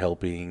 Neighbors were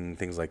helping,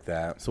 things like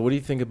that. So what do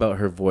you think about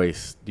her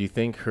voice? Do you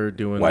think her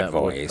doing What that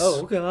voice?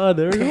 Oh, God,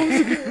 there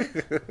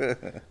it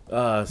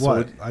goes. So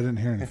What? I didn't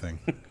hear anything.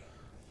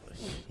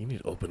 you need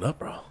to open up,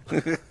 bro.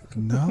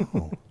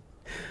 No.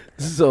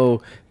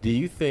 So do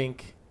you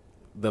think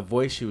the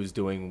voice she was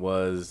doing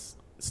was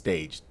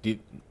staged? Do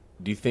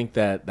you think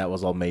that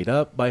was all made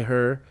up by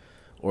her?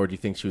 Or do you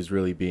think she was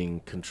really being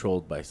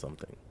controlled by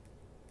something?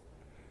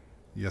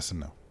 Yes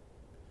and no.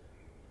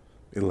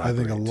 Elaborate. I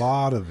think a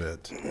lot of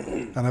it,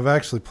 and I've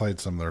actually played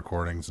some of the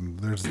recordings, and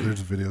there's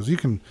videos you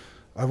can.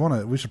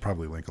 We should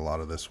probably link a lot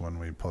of this when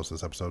we post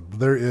this episode.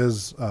 But there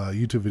is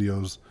YouTube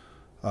videos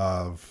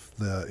of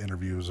the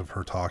interviews of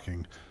her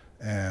talking,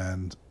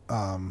 and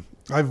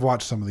I've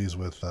watched some of these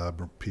with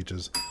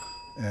Peaches,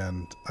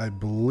 and I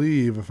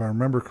believe, if I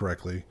remember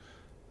correctly,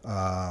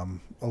 a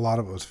lot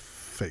of it was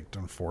faked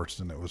and forced,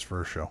 and it was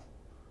for a show.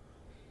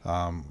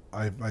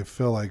 I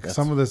feel like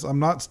some of this. I'm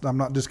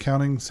not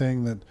discounting,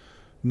 saying that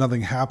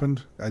nothing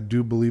happened. I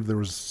do believe there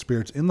was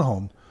spirits in the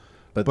home,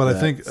 but I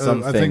think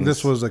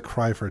this was a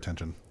cry for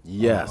attention.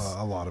 Yes.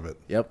 A lot of it.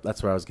 Yep,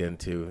 that's where I was getting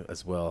to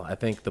as well. I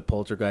think the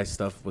poltergeist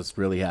stuff was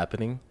really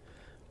happening,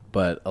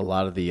 but a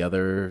lot of the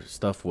other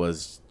stuff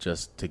was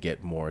just to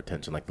get more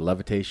attention. Like the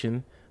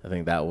levitation, I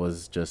think that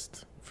was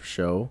just for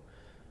show,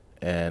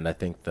 and I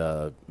think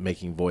the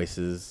making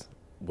voices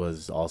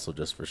was also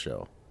just for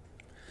show.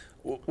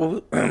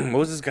 What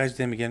was this guy's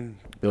name again?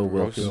 Bill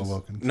Gross? Wilkins. Bill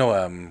Wilkins.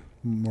 No,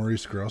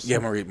 Maurice Gross. yeah,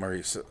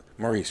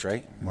 Maurice,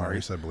 right?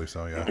 Maurice, I believe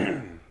so.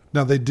 Yeah.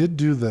 Now they did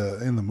do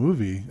in the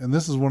movie, and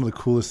this is one of the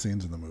coolest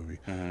scenes in the movie,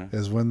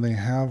 is when they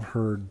have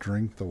her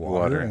drink the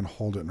water and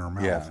hold it in her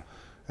mouth, Yeah.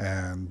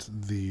 and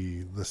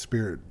the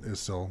spirit is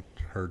still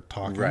her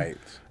talking, Right.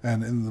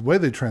 And in the way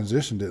they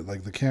transitioned it,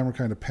 like the camera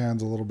kind of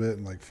pans a little bit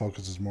and like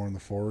focuses more on the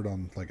forward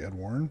on like Ed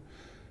Warren,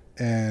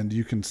 and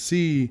you can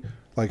see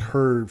like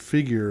her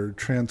figure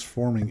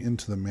transforming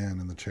into the man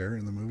in the chair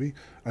in the movie.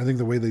 I think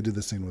the way they did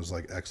this scene was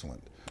like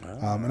excellent.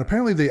 And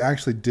apparently they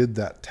actually did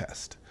that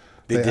test.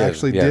 They did,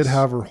 actually yes. did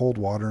have her hold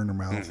water in her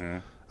mouth.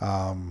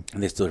 And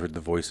they still heard the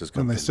voices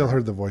come And they from still there.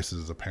 heard the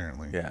voices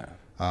apparently. Yeah.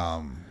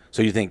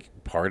 So you think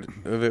part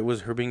of it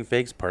was her being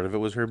faked, part of it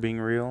was her being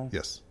real?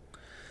 Yes.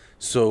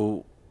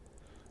 So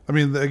I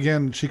mean,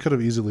 again, she could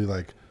have easily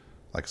like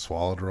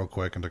swallowed real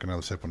quick and took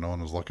another sip when no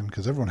one was looking,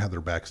 because everyone had their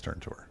backs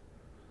turned to her.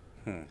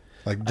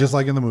 Like just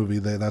like in the movie,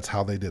 that's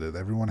how they did it.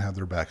 Everyone had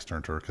their backs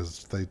turned to her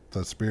because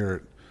the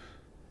spirit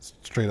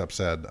straight up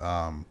said,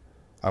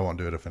 "I won't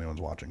do it if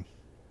anyone's watching."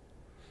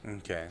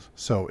 okay.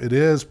 So it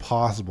is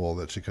possible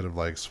that she could have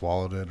like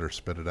swallowed it or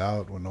spit it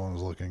out when no one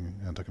was looking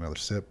and took another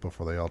sip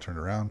before they all turned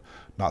around.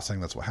 Not saying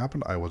that's what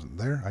happened. I wasn't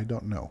there. I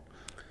don't know,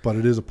 but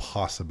it is a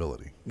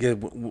possibility. Yeah,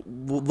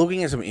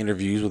 looking at some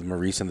interviews with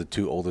Maurice and the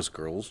two oldest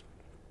girls,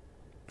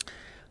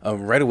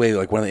 right away,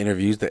 like one of the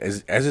interviews, that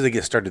as they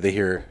get started, they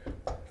hear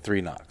 3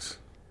 knocks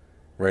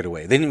right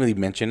away. They didn't really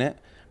mention it,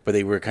 but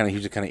he was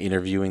just kind of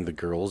interviewing the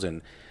girls,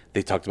 and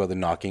they talked about the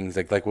knockings,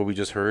 like what we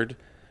just heard.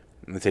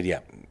 And they said, yeah.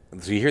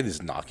 So you hear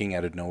this knocking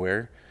out of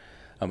nowhere.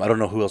 I don't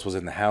know who else was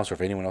in the house or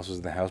if anyone else was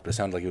in the house, but it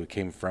sounded like it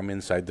came from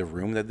inside the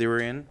room that they were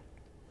in.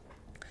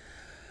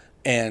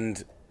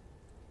 And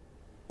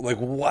like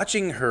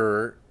watching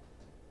her,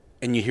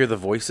 and you hear the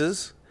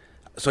voices.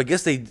 So I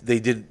guess they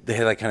had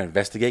like kind of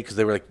investigate, because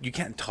they were like, you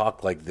can't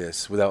talk like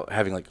this without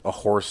having like a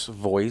hoarse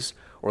voice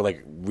or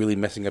like really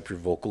messing up your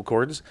vocal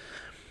cords,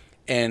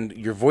 and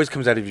your voice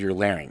comes out of your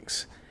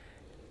larynx.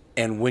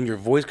 And when your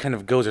voice kind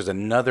of goes, there's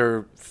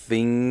another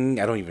thing.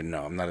 I don't even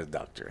know. I'm not a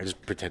doctor. I just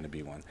pretend to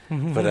be one.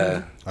 But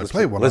I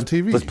play one on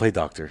TV. Let's play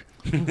doctor.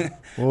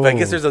 Whoa, But I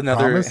guess there's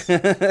another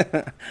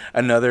promise?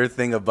 another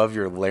thing above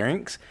your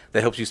larynx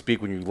that helps you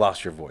speak when you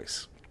lost your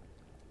voice,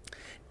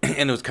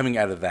 and it was coming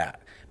out of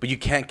that. but you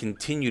can't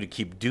continue to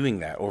keep doing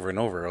that over and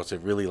over, or else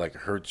it really like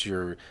hurts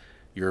your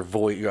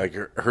voice, like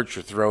hurts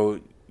your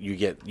throat. You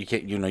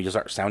can't, you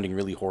start sounding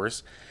really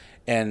hoarse.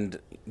 And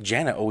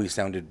Janet always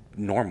sounded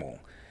normal.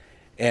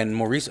 And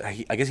Maurice,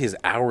 I guess he has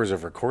hours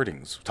of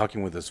recordings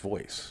talking with his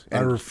voice. I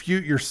And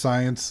refute your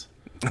science.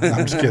 No,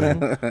 I'm just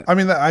kidding. I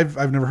mean,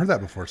 I've never heard that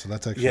before, so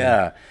that's actually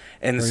yeah,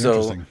 and very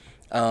so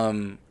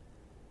interesting.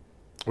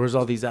 Where's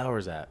all these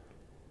hours at?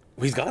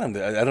 he's got them.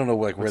 I don't know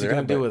like where What's he they're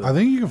gonna at. do but with I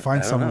think you can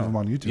find I don't some of know. them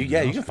on YouTube.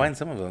 Yeah, you can find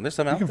some of them. There's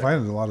some out You can there.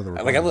 find a lot of the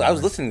Like recordings. I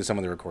was listening to some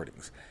of the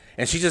recordings,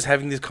 and she's just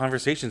having these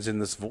conversations in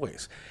this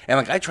voice, and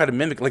like I try to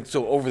mimic. Like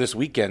so over this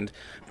weekend,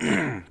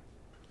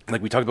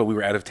 like we talked about, we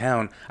were out of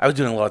town. I was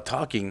doing a lot of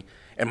talking,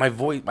 and my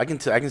voice, I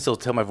can still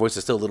tell my voice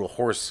is still a little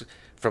hoarse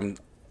from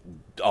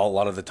a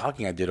lot of the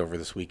talking I did over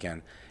this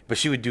weekend. But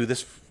she would do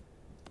this,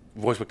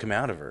 voice would come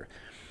out of her,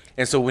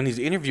 and so when he's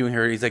interviewing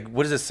her, he's like,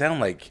 "What does it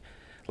sound like?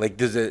 Like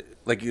does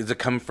it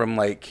come from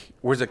like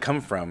where does it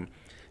come from?"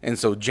 And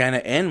so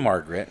Janet and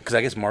Margaret, because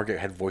I guess Margaret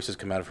had voices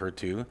come out of her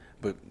too,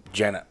 but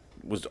Janet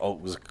was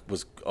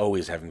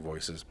always having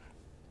voices.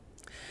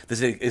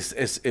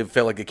 It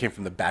felt like it came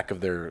from the back of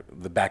their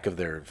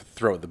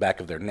throat, the back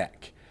of their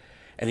neck.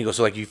 And he goes,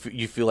 so like you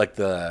feel like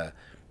I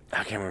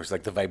can't remember, it's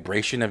like the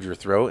vibration of your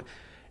throat.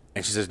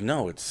 And she says,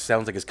 no, it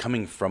sounds like it's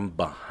coming from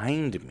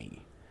behind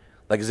me,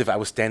 like as if I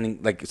was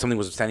standing, like something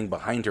was standing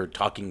behind her,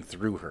 talking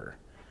through her.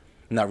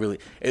 Not really,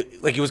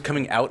 like it was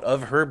coming out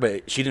of her,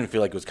 but she didn't feel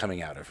like it was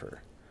coming out of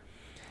her.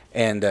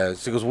 And so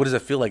he goes, what does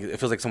it feel like? It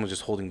feels like someone's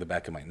just holding the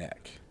back of my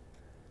neck.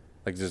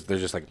 Like they're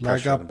just like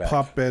like pressure a on the back.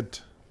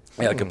 puppet.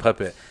 Yeah, like a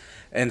puppet.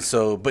 And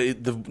so,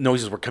 but the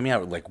noises were coming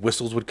out, like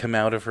whistles would come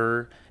out of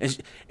her.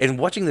 And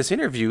watching this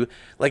interview,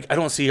 like I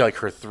don't see like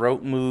her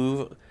throat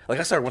move. Like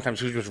I saw her one time,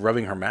 she was just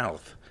rubbing her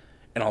mouth,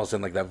 and all of a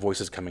sudden, like that voice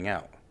is coming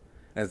out.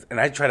 And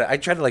I try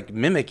to like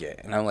mimic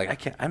it, and I'm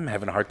like, I'm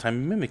having a hard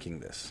time mimicking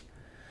this.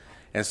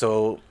 And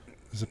so,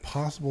 Is it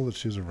possible that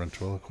she's a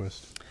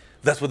ventriloquist?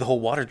 that's what the whole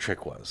water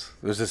trick was.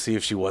 It was to see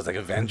if she was like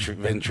a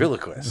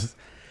ventriloquist.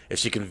 If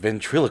she can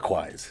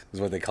ventriloquize,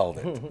 is what they called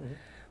it.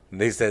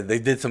 They said they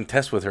did some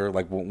tests with her,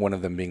 like one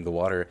of them being the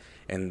water,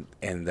 and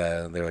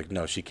they're like,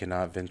 no, she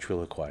cannot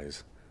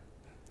ventriloquize.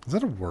 Is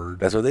that a word?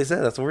 That's what they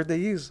said. That's the word they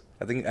use.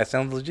 I think that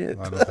sounds legit.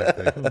 I don't think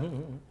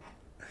they...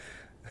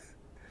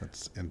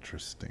 That's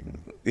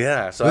interesting.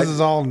 Yeah. So This is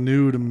all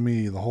new to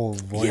me. The whole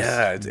voice,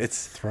 yeah,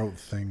 it's throat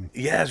thing.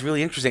 yeah, it's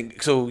really interesting.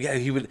 So yeah,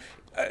 he would.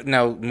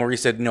 Now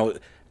Maurice said, no,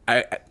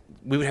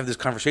 we would have this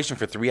conversation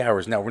for 3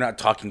 hours. Now we're not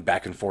talking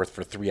back and forth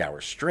for 3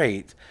 hours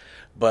straight,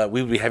 but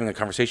we would be having a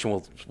conversation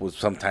with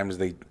sometimes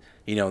they,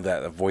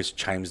 that a voice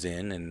chimes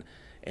in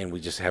and we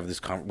just have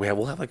this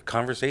we'll have like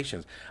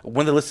conversations.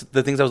 One of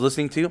the things I was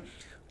listening to,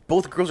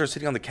 both girls are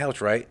sitting on the couch,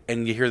 right,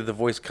 and you hear the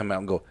voice come out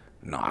and go,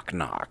 knock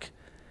knock,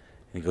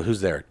 and you go,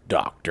 who's there?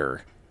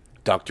 Doctor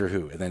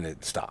Who, and then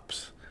it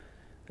stops,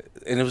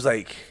 and it was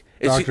like.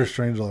 Doctor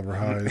Strangelove, or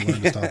how I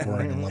learned to stop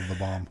worrying and love the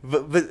bomb.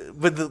 But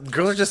the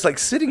girls are just like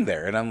sitting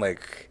there, and I'm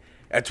like,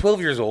 at 12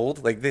 years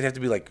old, like they'd have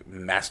to be like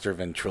master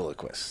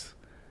ventriloquists,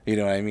 you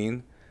know what I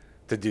mean,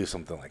 to do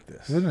something like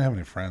this. They didn't have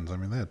any friends. I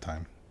mean, they had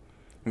time.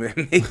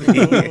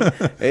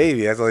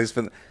 Maybe that's all they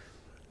spend.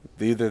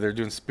 Either they're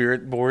doing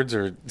spirit boards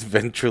or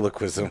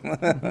ventriloquism.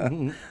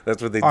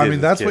 That's what they did. I mean,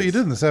 as that's what kids. you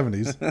did in the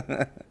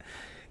 70s.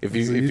 If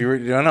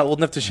you're not old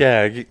enough to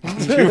shag,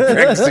 you're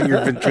practicing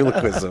your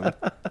ventriloquism.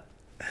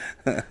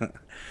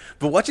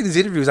 But watching these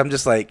interviews, I'm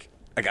just like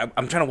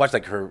I'm trying to watch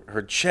like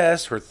her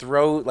chest, her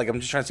throat. Like I'm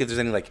just trying to see if there's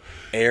any like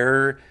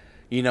air,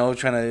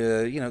 trying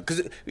to,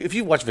 because if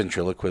you watch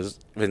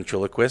ventriloquists,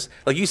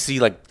 like you see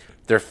like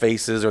their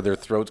faces or their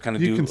throats kind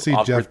of You do can see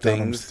awkward Jeff things.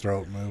 Dunham's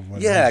throat move.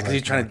 When Yeah, he's, because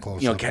he's trying to, close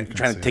up. You can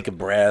trying see to take a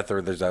breath,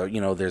 or there's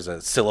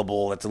a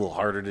syllable that's a little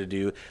harder to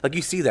do. Like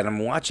you see that. I'm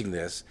watching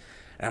this,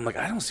 and I'm like,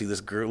 I don't see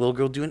this little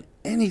girl doing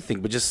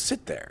anything but just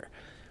sit there,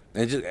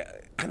 and it just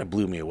kind of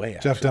blew me away.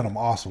 Jeff Actually. Dunham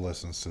also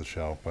listens to the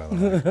show, by the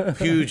way.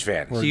 Huge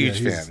fan,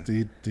 huge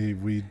fan.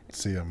 We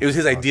see him. It was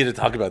his idea to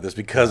talk about this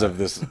because of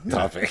this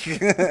topic.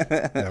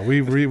 Yeah,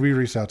 we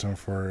reached out to him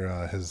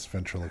for his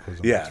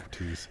ventriloquism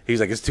expertise. He's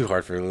like, it's too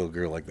hard for a little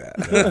girl like that.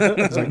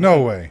 It's like,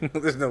 no way.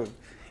 There's no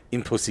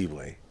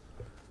impossible.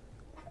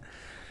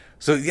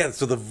 So yeah,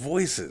 so the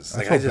voices.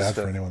 I feel bad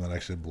for anyone that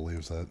actually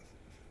believes that.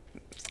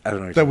 I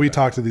don't know That we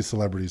talk to these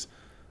celebrities.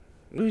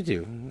 We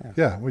do.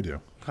 Yeah, we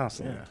do.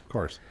 Constantly. Of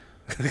course.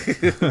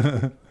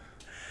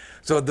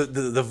 So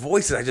the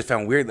voices I just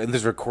found weird. And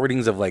there's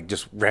recordings of like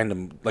just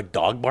random like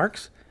dog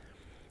barks.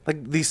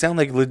 Like these sound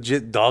like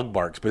legit dog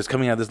barks, but it's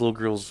coming out of this little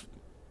girl's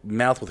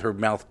mouth with her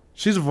mouth.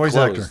 She's a voice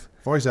closed. actor.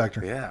 Voice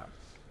actor. Yeah.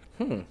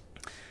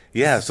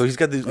 Yeah. So he's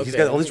got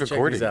all these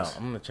recordings.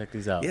 I'm gonna check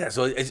these out. Yeah.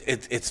 So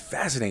it's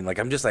fascinating. Like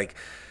I'm just like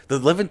the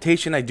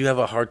levitation I do have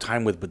a hard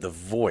time with, but the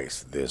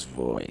voice, this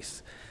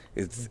voice,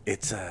 it's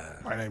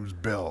My name's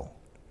Bill.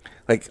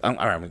 like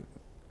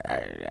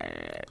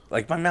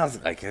like my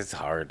mouth, like it's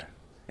hard,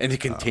 and to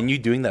continue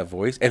doing that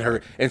voice,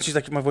 and she's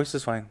like, my voice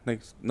is fine,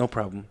 like no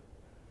problem.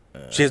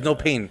 She has no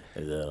pain.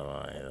 When you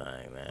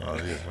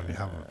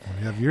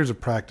have years of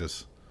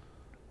practice,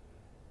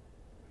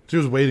 She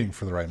was waiting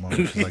for the right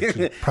moment. She's like, She's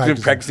been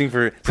practicing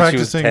since she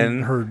was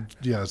 10.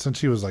 Since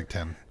she was like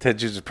 10.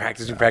 She was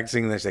practicing.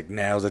 And she's like,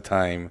 now's the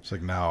time It's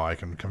like, now I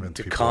can convince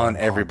to people. con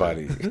I'm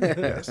everybody. haunted.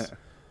 Yes.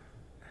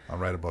 I'll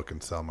write a book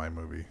and sell my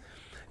movie.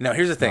 Now,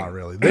 here's the thing. Not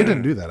really. They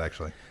didn't do that,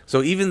 actually.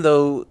 So even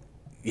though,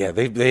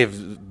 they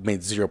have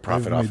made zero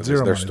profit They've off made of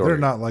zero their money. story. They're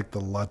not like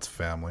the Lutz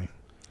family.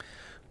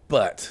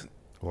 But,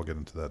 We'll get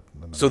into that.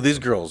 In a so minute. these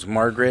girls,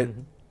 Margaret,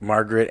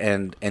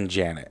 and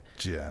Janet.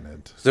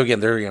 Janet. So again,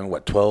 they're,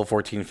 12,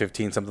 14,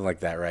 15, something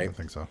like that, right? I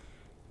think so.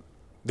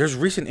 There's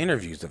recent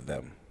interviews of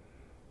them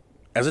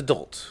as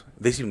adults.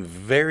 They seem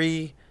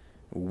very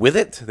with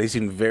it. They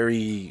seem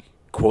very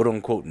quote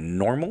unquote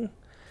normal.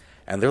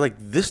 And they're like,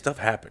 this stuff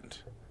happened.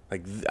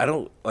 Like, I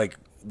don't like,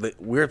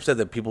 we're upset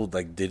that people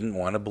like didn't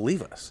want to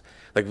believe us.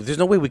 Like, there's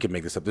no way we could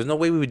make this up. There's no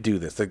way we would do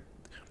this. Like,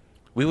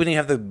 we wouldn't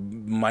have the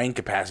mind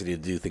capacity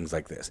to do things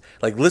like this.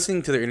 Like,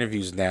 listening to their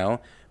interviews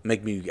now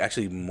make me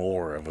actually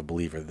more of a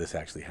believer that this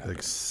actually happened.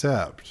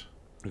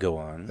 Go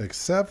on.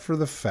 Except for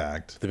the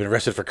fact They've been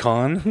arrested for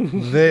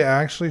con. they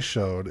actually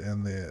showed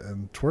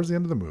towards the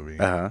end of the movie,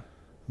 Uh-huh.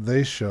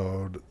 they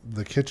showed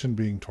the kitchen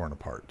being torn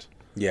apart.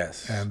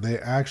 Yes. And they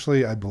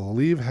actually, I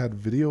believe, had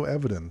video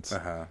evidence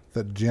Uh-huh.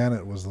 that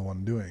Janet was the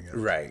one doing it.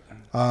 Right.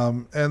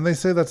 And they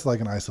say that's like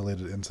an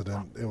isolated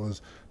incident.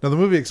 Now the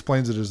movie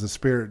explains it as the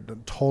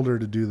spirit told her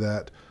to do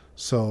that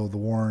so the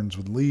Warrens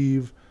would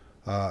leave,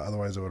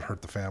 otherwise it would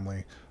hurt the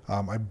family.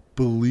 I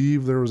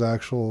believe there was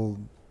actual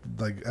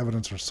like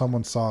evidence, or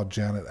someone saw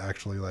Janet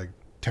actually like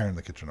tearing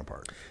the kitchen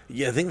apart.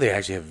 Yeah, I think they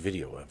actually have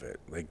video of it.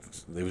 Like,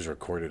 it was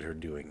recorded her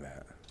doing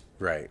that.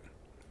 Right.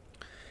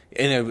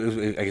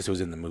 And I guess it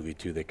was in the movie,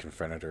 too. They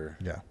confronted her.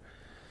 Yeah.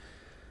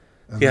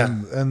 And Yeah.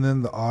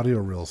 then the audio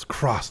reels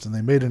crossed and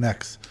they made an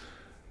X.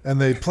 And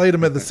they played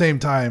them at the same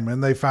time,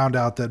 and they found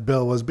out that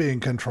Bill was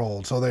being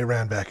controlled. So they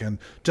ran back in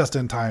just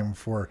in time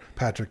for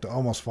Patrick to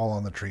almost fall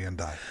on the tree and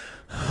die.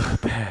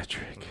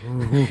 Patrick.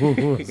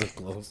 It was a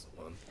close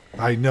one.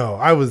 I know.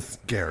 I was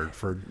scared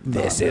for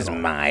This is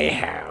my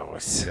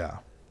house. Yeah.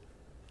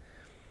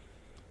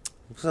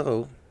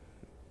 So,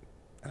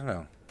 I don't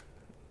know.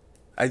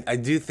 I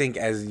do think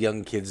as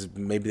young kids,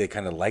 maybe they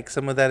kind of like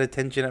some of that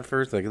attention at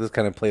first. Like, let's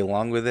kind of play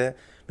along with it.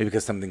 Maybe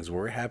because some things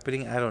were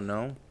happening. I don't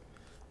know.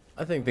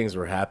 I think things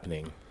were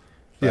happening.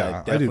 But Yeah, I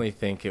I do. definitely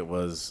think it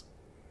was,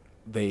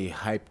 they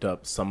hyped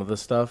up some of the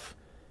stuff,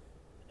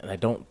 and I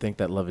don't think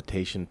that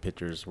levitation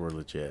pictures were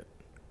legit.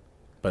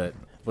 But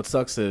what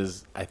sucks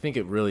is I think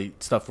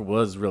stuff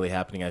was really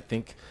happening. I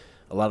think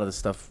a lot of the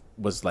stuff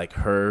was like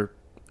her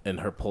and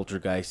her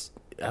poltergeist.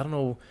 I don't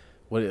know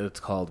what it's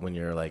called when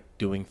you're like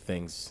doing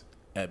things,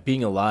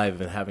 being alive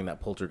and having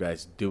that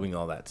poltergeist doing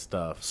all that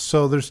stuff.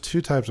 So there's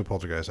two types of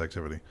poltergeist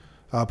activity.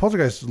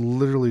 Poltergeist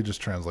literally just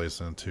translates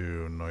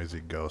into noisy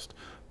ghost.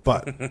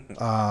 But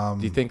Do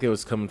you think it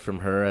was coming from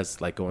her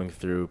as like going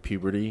through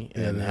puberty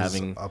it and is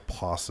having a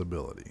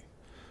possibility.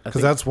 I Because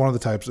think- that's one of the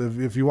types.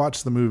 If you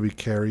watch the movie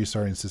Carrie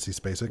starring Sissy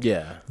Spacek,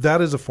 Yeah.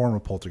 that is a form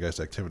of poltergeist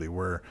activity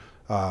where,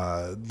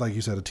 like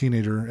you said, a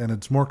teenager, and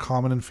it's more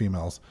common in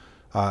females,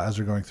 as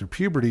they're going through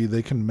puberty,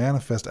 they can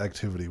manifest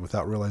activity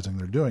without realizing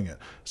they're doing it.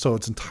 So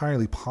it's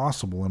entirely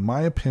possible, in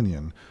my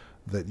opinion,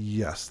 that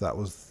yes, that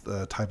was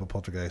the type of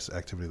poltergeist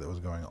activity that was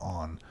going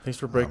on. Thanks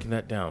for breaking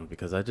that down,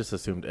 because I just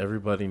assumed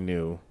everybody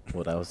knew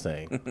what I was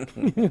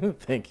saying.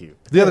 Thank you.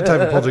 The other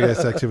type of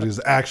poltergeist activity is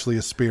actually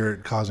a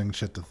spirit causing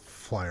shit to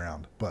fly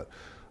around. But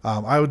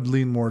I would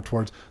lean more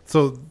towards.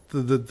 So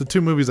the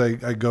two movies I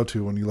go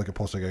to when you look at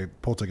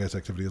poltergeist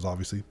activity is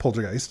obviously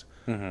Poltergeist,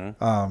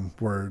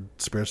 where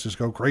spirits just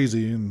go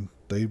crazy and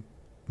they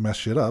mess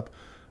shit up,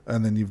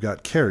 and then you've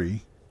got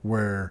Carrie,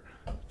 where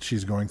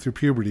she's going through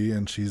puberty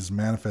and she's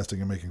manifesting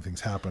and making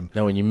things happen.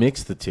 Now, when you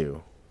mix the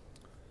two,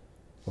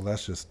 Well,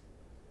 that's just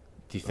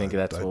do you think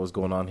that's what was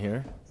going on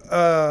here?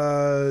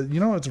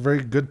 it's a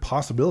very good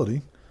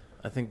possibility.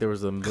 I think there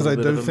was a Because little I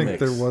bit do of a think mix.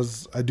 there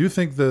was. I do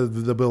think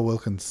the Bill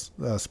Wilkins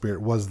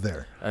spirit was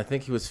there. I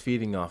think he was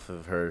feeding off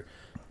of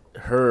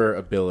her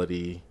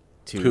ability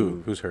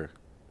to Who's her?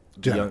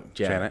 Janet.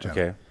 Janet.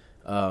 Okay.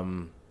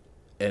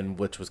 And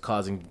which was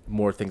causing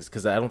more things,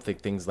 because I don't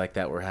think things like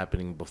that were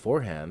happening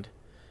beforehand.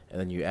 And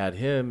then you add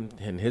him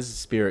and his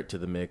spirit to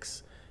the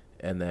mix,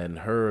 and then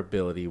her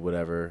ability,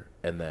 whatever,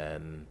 and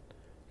then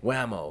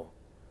whammo,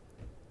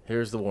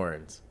 here's the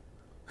Warrens.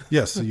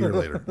 Yes, a year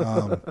later.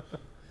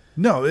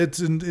 No, it's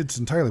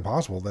entirely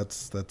possible.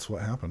 That's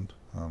what happened.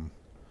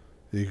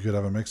 You could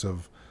have a mix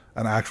of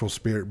an actual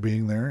spirit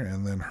being there,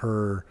 and then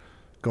her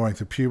going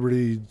through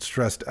puberty,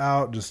 stressed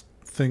out, just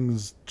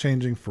things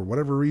changing for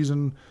whatever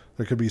reason.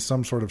 There could be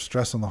some sort of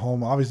stress in the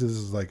home. Obviously, this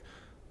is like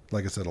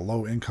I said, a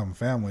low income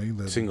family,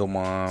 Single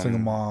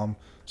mom.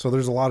 So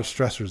there's a lot of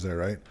stressors there,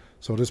 right?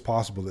 So it is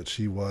possible that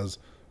she was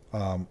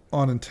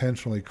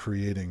unintentionally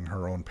creating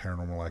her own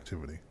paranormal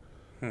activity,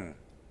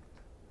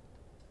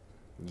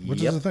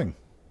 which is a thing.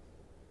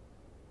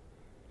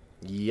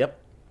 Yep.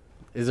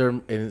 Is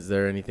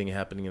there anything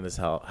happening in this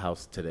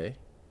house today?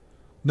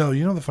 No,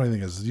 you know the funny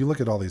thing is, you look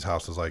at all these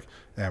houses like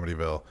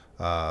Amityville,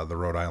 the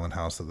Rhode Island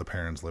house that the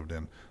parents lived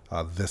in,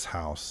 this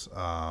house,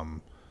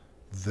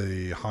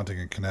 the Haunting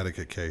in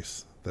Connecticut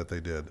case that they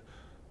did.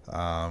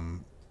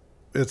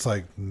 It's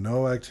like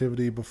no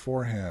activity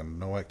beforehand,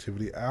 no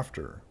activity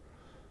after.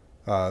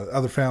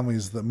 Other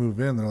families that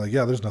move in, they're like,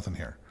 yeah, there's nothing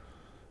here.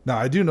 Now,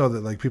 I do know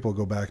that like people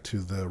go back to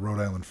the Rhode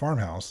Island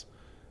farmhouse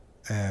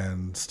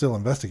and still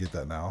investigate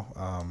that now.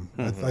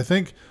 I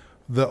think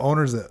the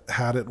owners that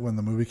had it when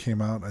the movie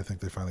came out, I think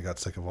they finally got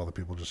sick of all the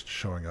people just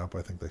showing up.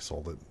 I think they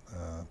sold it.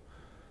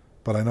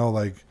 But I know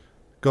like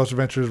Ghost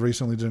Adventures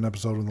recently did an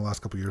episode in the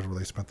last couple of years where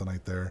they spent the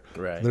night there.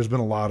 Right. There's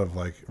been a lot of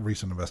like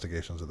recent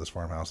investigations at this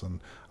farmhouse,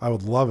 and I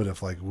would love it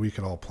if like we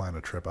could all plan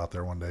a trip out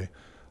there one day.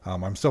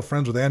 I'm still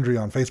friends with Andrea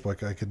on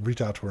Facebook. I could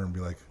reach out to her and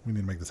be like, we need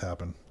to make this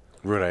happen.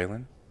 Rhode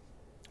Island?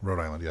 Rhode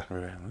Island, yeah.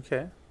 Rhode Island,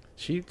 okay.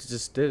 She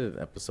just did an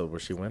episode where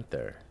she went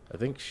there. I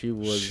think she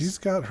was. She's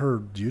got her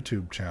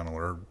YouTube channel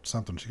or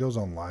something. She goes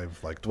on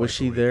live like twice Was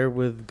she a week. there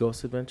with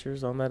Ghost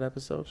Adventures on that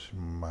episode? She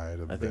might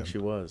have been. I think she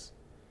was.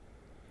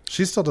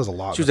 She still does a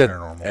lot She with was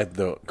paranormal. at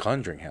the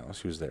Conjuring house.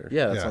 She was there.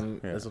 Yeah, Yeah.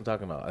 that's what I'm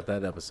talking about. At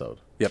that episode.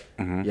 Yep.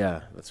 Mm-hmm.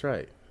 Yeah, that's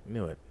right.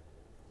 Knew it.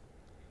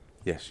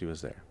 Yes, she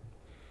was there.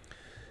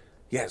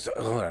 Yeah, so,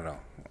 I don't know.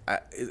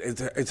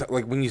 It's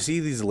like when you see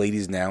these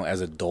ladies now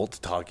as adults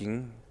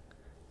talking,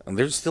 and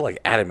they're still like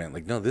adamant,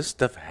 like, no, this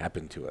stuff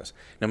happened to us.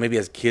 Now, maybe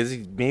as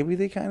kids, maybe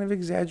they kind of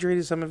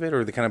exaggerated some of it,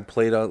 or they kind of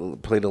played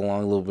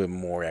along a little bit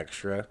more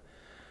extra.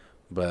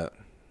 But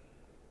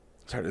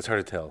it's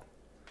hard to tell.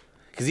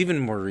 Because even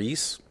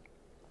Maurice,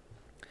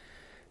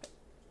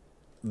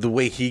 the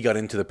way he got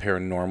into the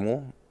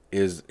paranormal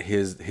is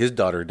his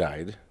daughter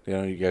died. You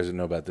know, you guys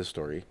know about this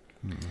story.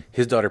 Mm-hmm.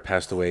 His daughter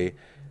passed away.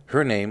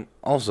 Her name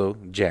also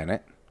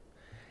Janet,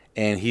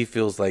 and he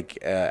feels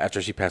like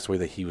after she passed away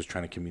that he was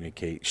trying to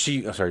communicate.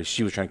 She was trying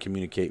to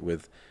communicate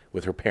with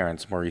her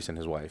parents, Maurice and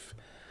his wife.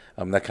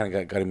 That kind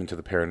of got him into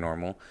the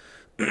paranormal.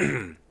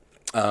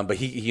 But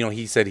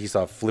he said he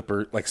saw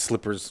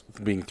slippers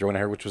being thrown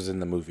at her, which was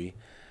in the movie.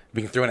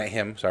 Being thrown at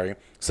him, sorry.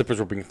 Slippers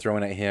were being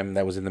thrown at him.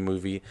 That was in the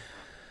movie.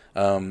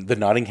 The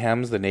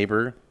Nottinghams, the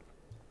neighbor,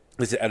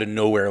 they said out of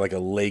nowhere, like a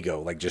Lego,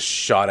 like just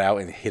shot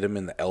out and hit him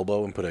in the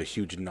elbow and put a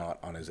huge knot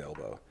on his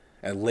elbow.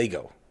 And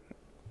Lego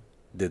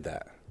did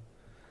that.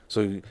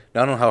 So I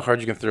don't know how hard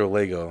you can throw a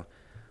Lego.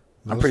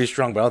 I'm pretty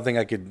strong, but I don't think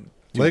I could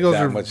do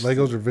that much.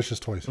 Legos are vicious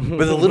toys.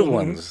 But the little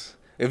ones,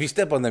 if you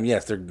step on them,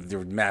 yes, they're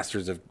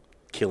masters of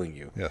killing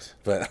you. Yes.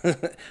 But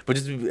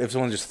just if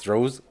someone just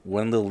throws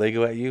one little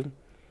Lego at you,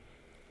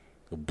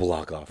 it'll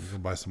block off. You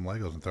can buy some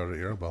Legos and throw it at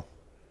your elbow.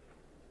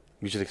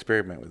 You should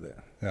experiment with it.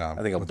 Yeah.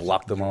 I think I'll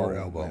block them all. Your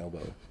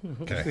elbow.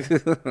 Okay.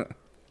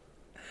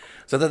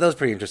 So that was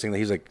pretty interesting. That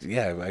he's like,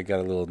 yeah, I got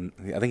a little.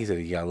 I think he said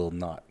he got a little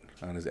knot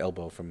on his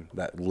elbow from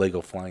that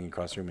Lego flying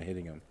across the room and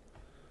hitting him.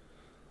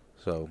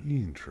 So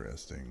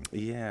Interesting.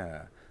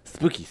 yeah,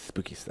 spooky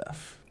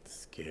stuff.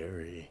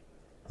 Scary.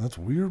 That's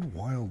weird,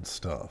 wild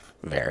stuff.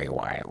 Very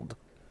wild.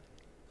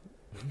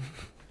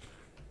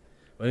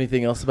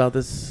 Anything else about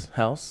this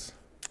house?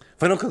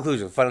 Final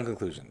conclusions.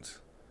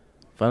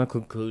 Final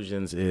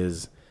conclusions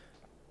is,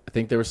 I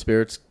think there were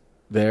spirits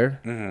there.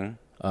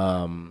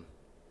 Mm-hmm.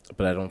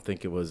 But I don't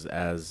think it was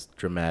as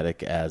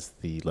dramatic as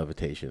the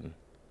levitation.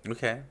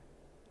 Okay.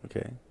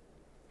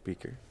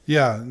 Beaker.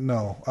 Yeah,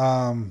 no.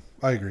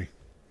 I agree.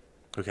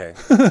 Okay.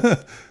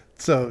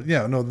 So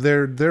yeah, no,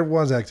 there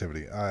was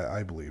activity,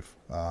 I believe.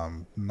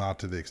 Not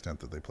to the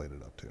extent that they played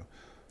it up to.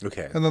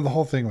 Okay. And then the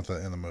whole thing in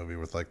the movie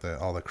with like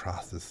all the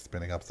crosses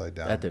spinning upside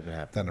down. That didn't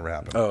happen. That never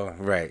happened. Oh,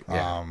 right.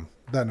 Yeah.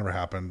 That never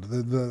happened.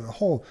 The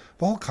whole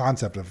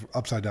concept of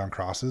upside down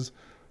crosses,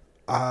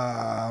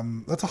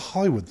 that's a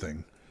Hollywood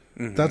thing.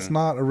 Mm-hmm. That's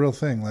not a real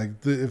thing. Like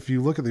if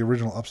you look at the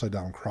original upside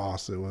down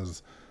cross, it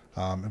was,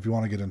 if you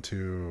want to get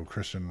into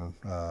Christian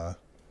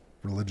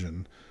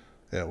religion,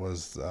 it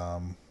was, I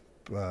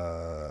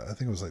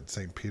think it was like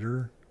St.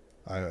 Peter.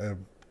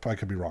 I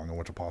could be wrong on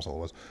which apostle it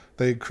was.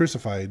 They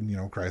crucified,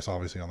 Christ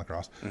obviously on the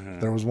cross. Mm-hmm.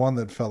 There was one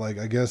that felt like,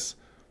 I guess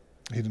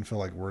he didn't feel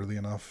like worthy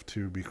enough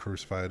to be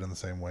crucified in the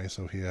same way,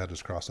 so he had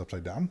his cross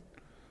upside down.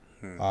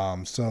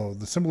 So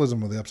the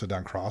symbolism of the upside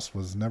down cross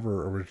was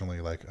never originally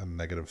like a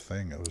negative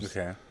thing. It was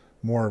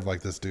more of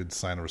like this dude's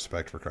sign of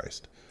respect for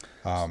Christ.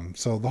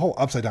 So the whole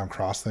upside down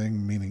cross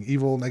thing, meaning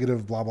evil,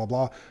 negative, blah blah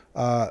blah,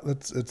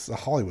 it's a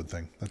Hollywood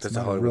thing. That's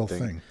not a real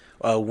thing.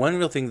 One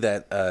real thing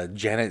that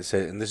Janet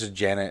said, and this is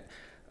Janet.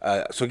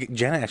 So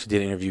Janet actually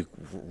did an interview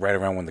right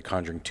around when The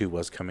Conjuring 2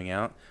 was coming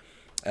out.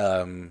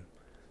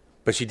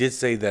 But she did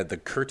say that the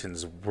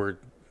curtains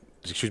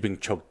she was being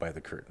choked by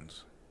the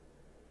curtains.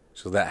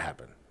 So that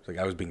happened. It's like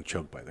I was being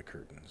choked by the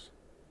curtains.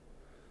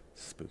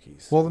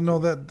 Spookies. Well, no,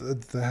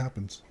 that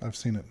happens. I've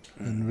seen it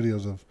in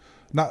videos of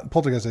not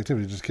poltergeist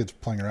activity, just kids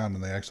playing around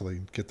and they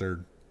actually get their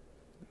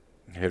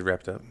head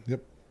wrapped up.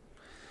 Yep.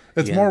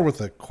 It's more with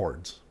the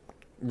cords.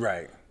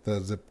 Right.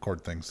 The zip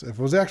cord things. If it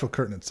was the actual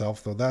curtain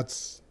itself, though,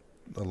 that's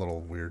a little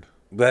weird.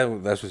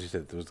 That's what she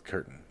said. There was the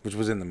curtain, which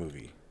was in the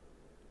movie.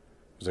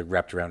 It was like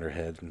wrapped around her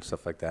head and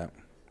stuff like that.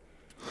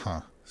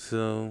 Huh.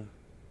 So,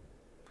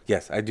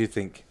 yes, I do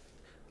think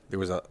there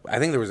was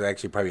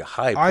actually probably a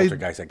high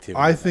poltergeist activity.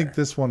 I think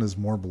this one is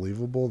more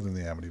believable than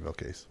the Amityville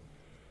case.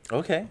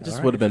 Okay. It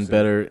just would have been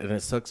better, and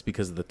it sucks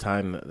because of the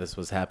time that this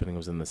was happening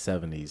was in the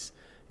 70s.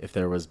 If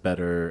there was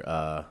better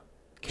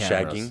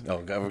cameras. Shagging?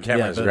 Oh,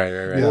 cameras, but- right.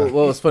 Yeah.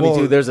 Well, it's funny, Well-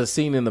 too. There's a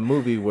scene in the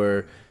movie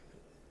where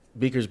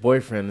Beaker's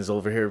boyfriend is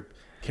over here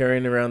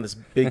carrying around this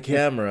big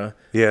camera,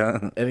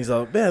 Yeah. and he's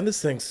like, man,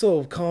 this thing's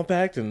so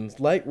compact and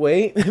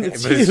lightweight. And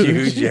it's But it's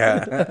huge. huge,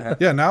 yeah.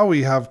 Yeah, now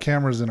we have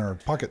cameras in our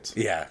pockets.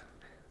 Yeah.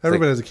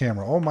 Everybody has a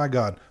camera. Oh my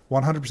God.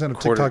 100% of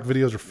Quarter- TikTok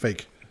videos are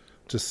fake.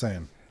 Just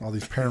saying. All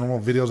these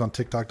paranormal videos on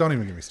TikTok. Don't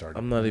even get me started.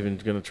 I'm not even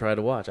going to try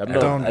to watch. I They're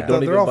don't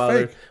even all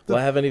bother. fake. Well,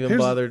 I haven't even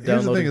bothered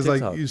Here's the downloading thing is,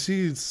 TikTok. like, you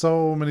see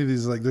so many of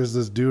these, like, there's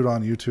this dude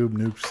on YouTube,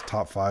 Nuke's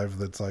Top 5,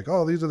 that's like,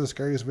 oh, these are the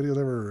scariest videos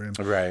ever. And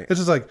Right. it's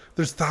just like,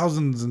 there's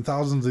thousands and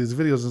thousands of these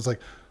videos. And it's like,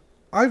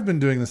 I've been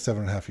doing this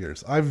 7.5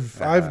 years.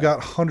 I've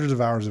got hundreds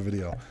of hours of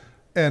video.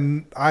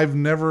 And I've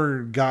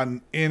never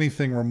gotten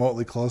anything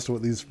remotely close to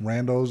what these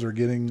randos are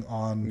getting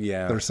on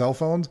their cell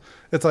phones.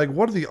 It's like,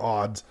 what are the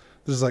odds?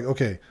 There's like,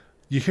 okay,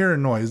 you hear a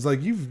noise.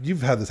 Like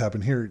you've had this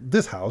happen here,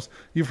 this house.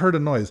 You've heard a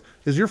noise.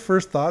 Is your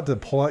first thought to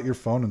pull out your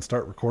phone and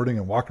start recording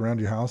and walk around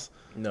your house?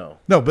 No.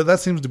 No, but that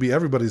seems to be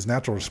everybody's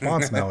natural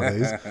response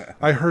nowadays.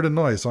 I heard a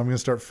noise, so I'm going to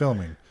start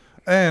filming.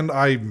 And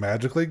I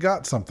magically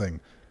got something.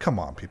 Come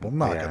on, people,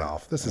 knock it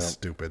off. This is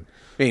stupid.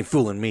 You ain't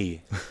fooling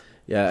me.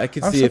 Yeah, I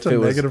could I'm see such if a it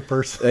was negative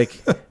person.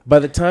 like by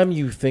the time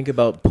you think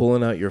about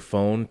pulling out your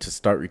phone to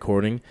start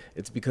recording,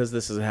 it's because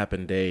this has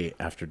happened day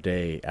after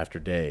day after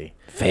day.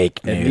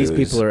 Fake And these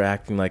people are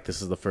acting like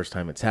this is the first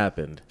time it's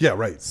happened. Yeah,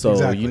 right. So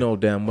exactly. you know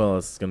damn well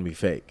it's going to be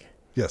fake.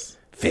 Yes.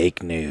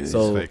 Fake news.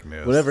 So fake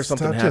news. whenever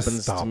something Just happens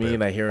to stop me it.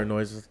 and I hear a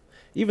noise,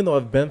 even though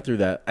I've been through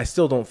that, I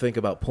still don't think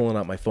about pulling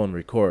out my phone and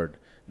record.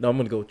 No, I'm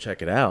going to go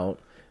check it out.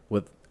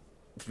 With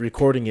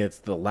recording it's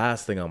the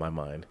last thing on my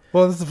mind.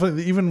 Well, this is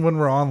funny. Even when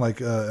we're on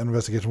like an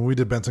investigation, when we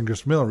did Benson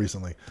Grist Mill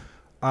recently,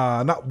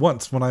 not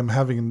once when I'm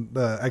having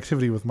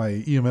activity with my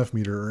EMF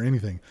meter or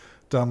anything,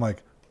 I'm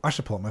like, I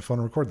should pull out my phone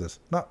and record this.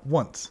 Not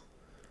once.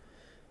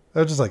 I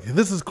was just like,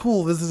 this is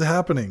cool. This is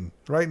happening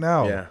right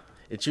now. Yeah.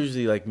 It's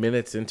usually like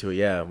minutes into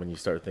it, when you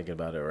start thinking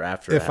about it or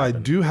after If it I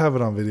happened. do have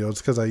it on video,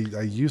 it's because I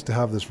used to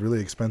have this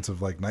really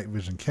expensive like night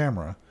vision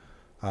camera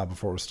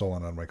before it was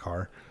stolen out of my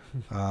car.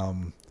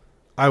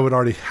 I would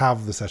already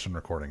have the session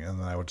recording, and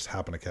then I would just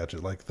happen to catch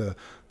it. Like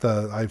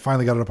I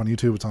finally got it up on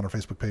YouTube. It's on our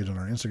Facebook page and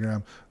our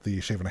Instagram. The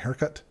shaving a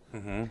haircut.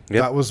 Yep.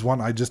 That was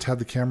one. I just had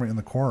the camera in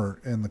the corner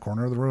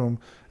of the room,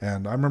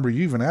 and I remember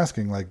you even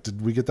asking, like,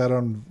 "Did we get that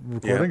on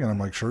recording?" Yeah. And I'm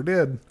like, "Sure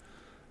did."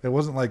 It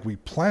wasn't like we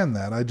planned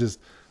that. I just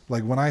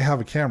like when I have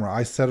a camera,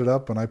 I set it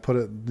up and I put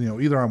it.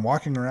 Either I'm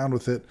walking around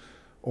with it,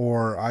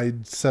 or I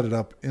set it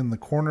up in the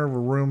corner of a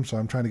room. So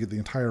I'm trying to get the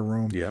entire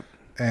room. Yep.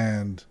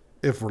 And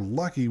if we're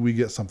lucky, we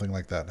get something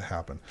like that to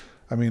happen.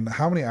 I mean,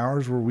 how many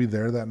hours were we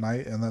there that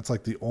night? And that's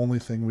like the only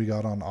thing we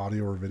got on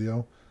audio or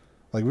video.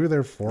 Like we were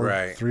there for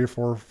Right. 3 or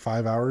 4,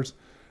 5 hours.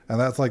 And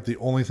that's like the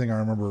only thing I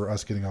remember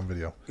us getting on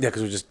video. Yeah,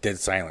 because we were just dead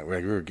silent.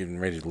 We were getting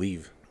ready to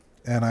leave.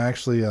 And I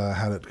actually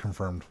had it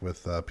confirmed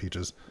with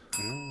Peaches.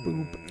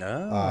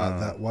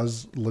 That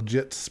was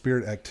legit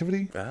spirit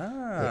activity. It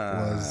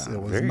was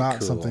very not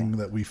cool. something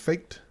that we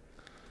faked.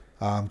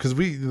 Because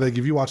we like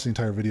if you watch the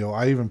entire video,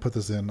 I even put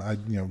this in.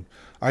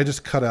 I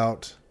just cut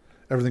out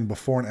everything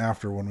before and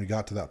after when we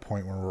got to that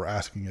point where we're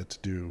asking it to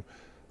do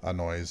a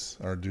noise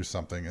or do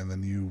something, and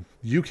then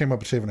you came up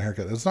with shaving a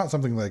haircut. It's not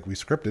something like we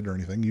scripted or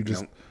anything. You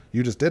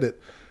just did it,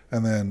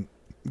 and then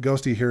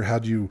Ghosty here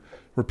had you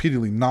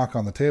repeatedly knock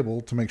on the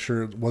table to make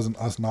sure it wasn't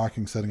us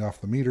knocking setting off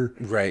the meter.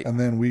 Right. And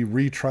then we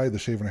retried the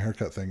shaving a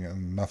haircut thing,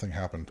 and nothing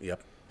happened.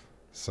 Yep.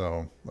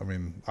 So I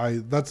mean,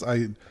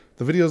 the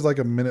video is like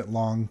a minute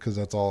long because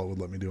that's all it would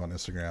let me do on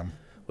Instagram.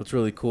 What's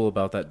really cool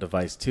about that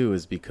device too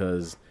is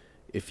because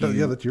if you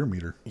Yeah, that's your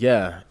meter.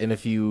 and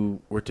if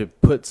you were to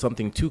put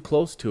something too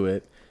close to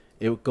it,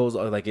 it goes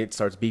like it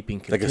starts beeping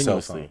Like a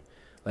continuously. cell phone.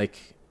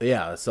 Like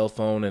a cell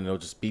phone, and it'll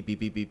just beep beep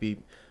beep beep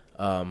beep.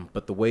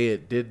 But the way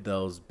it did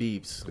those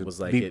beeps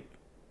was like beep. it,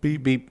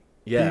 Beep beep.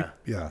 yeah,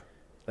 Beep. Yeah.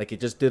 like it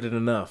just did it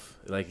enough,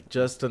 like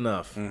just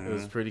enough. It Mm-hmm.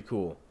 was pretty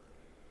cool.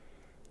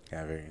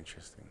 Yeah, very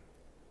interesting.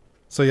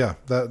 So yeah,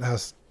 that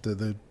has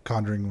the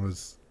Conjuring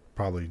was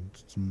probably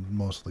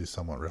mostly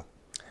somewhat real.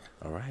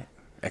 All right.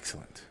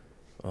 Excellent.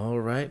 All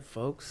right,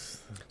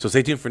 folks. So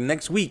stay tuned for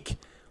next week.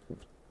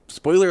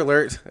 Spoiler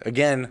alert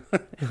again. Yeah,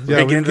 We're we've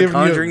getting into given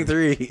Conjuring you-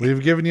 3.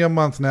 We've given you a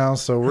month now,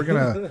 so we're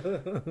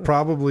gonna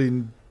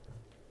probably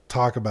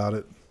talk about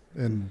it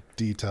in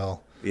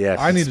detail. Yeah,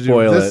 I need to do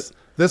spoil this. it.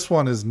 This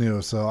one is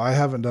new, so I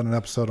haven't done an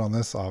episode on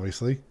this.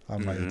 Obviously,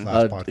 on my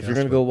last podcast. If you're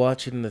gonna but- go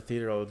watch it in the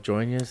theater, I'll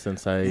join you.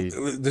 Since I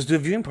Let's do a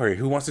viewing party.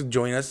 Who wants to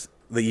join us,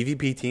 the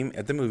EVP team,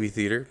 at the movie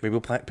theater? Maybe we'll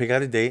pick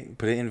out a date,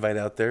 put an invite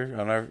out there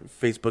on our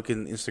Facebook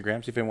and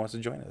Instagram, see if anyone wants to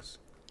join us.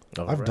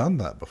 I've done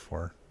that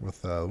before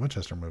with the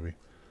Winchester movie.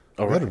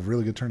 All We had a right.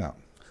 really good turnout.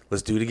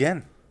 Let's do it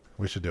again.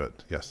 We should do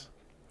it. Yes.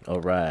 All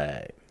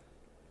right.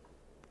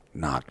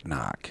 Knock,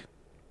 knock.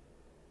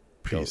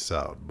 Peace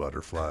out,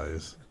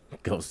 butterflies.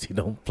 Ghosty,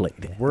 don't play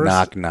that. Worst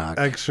Knock, knock.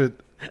 exit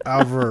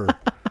ever.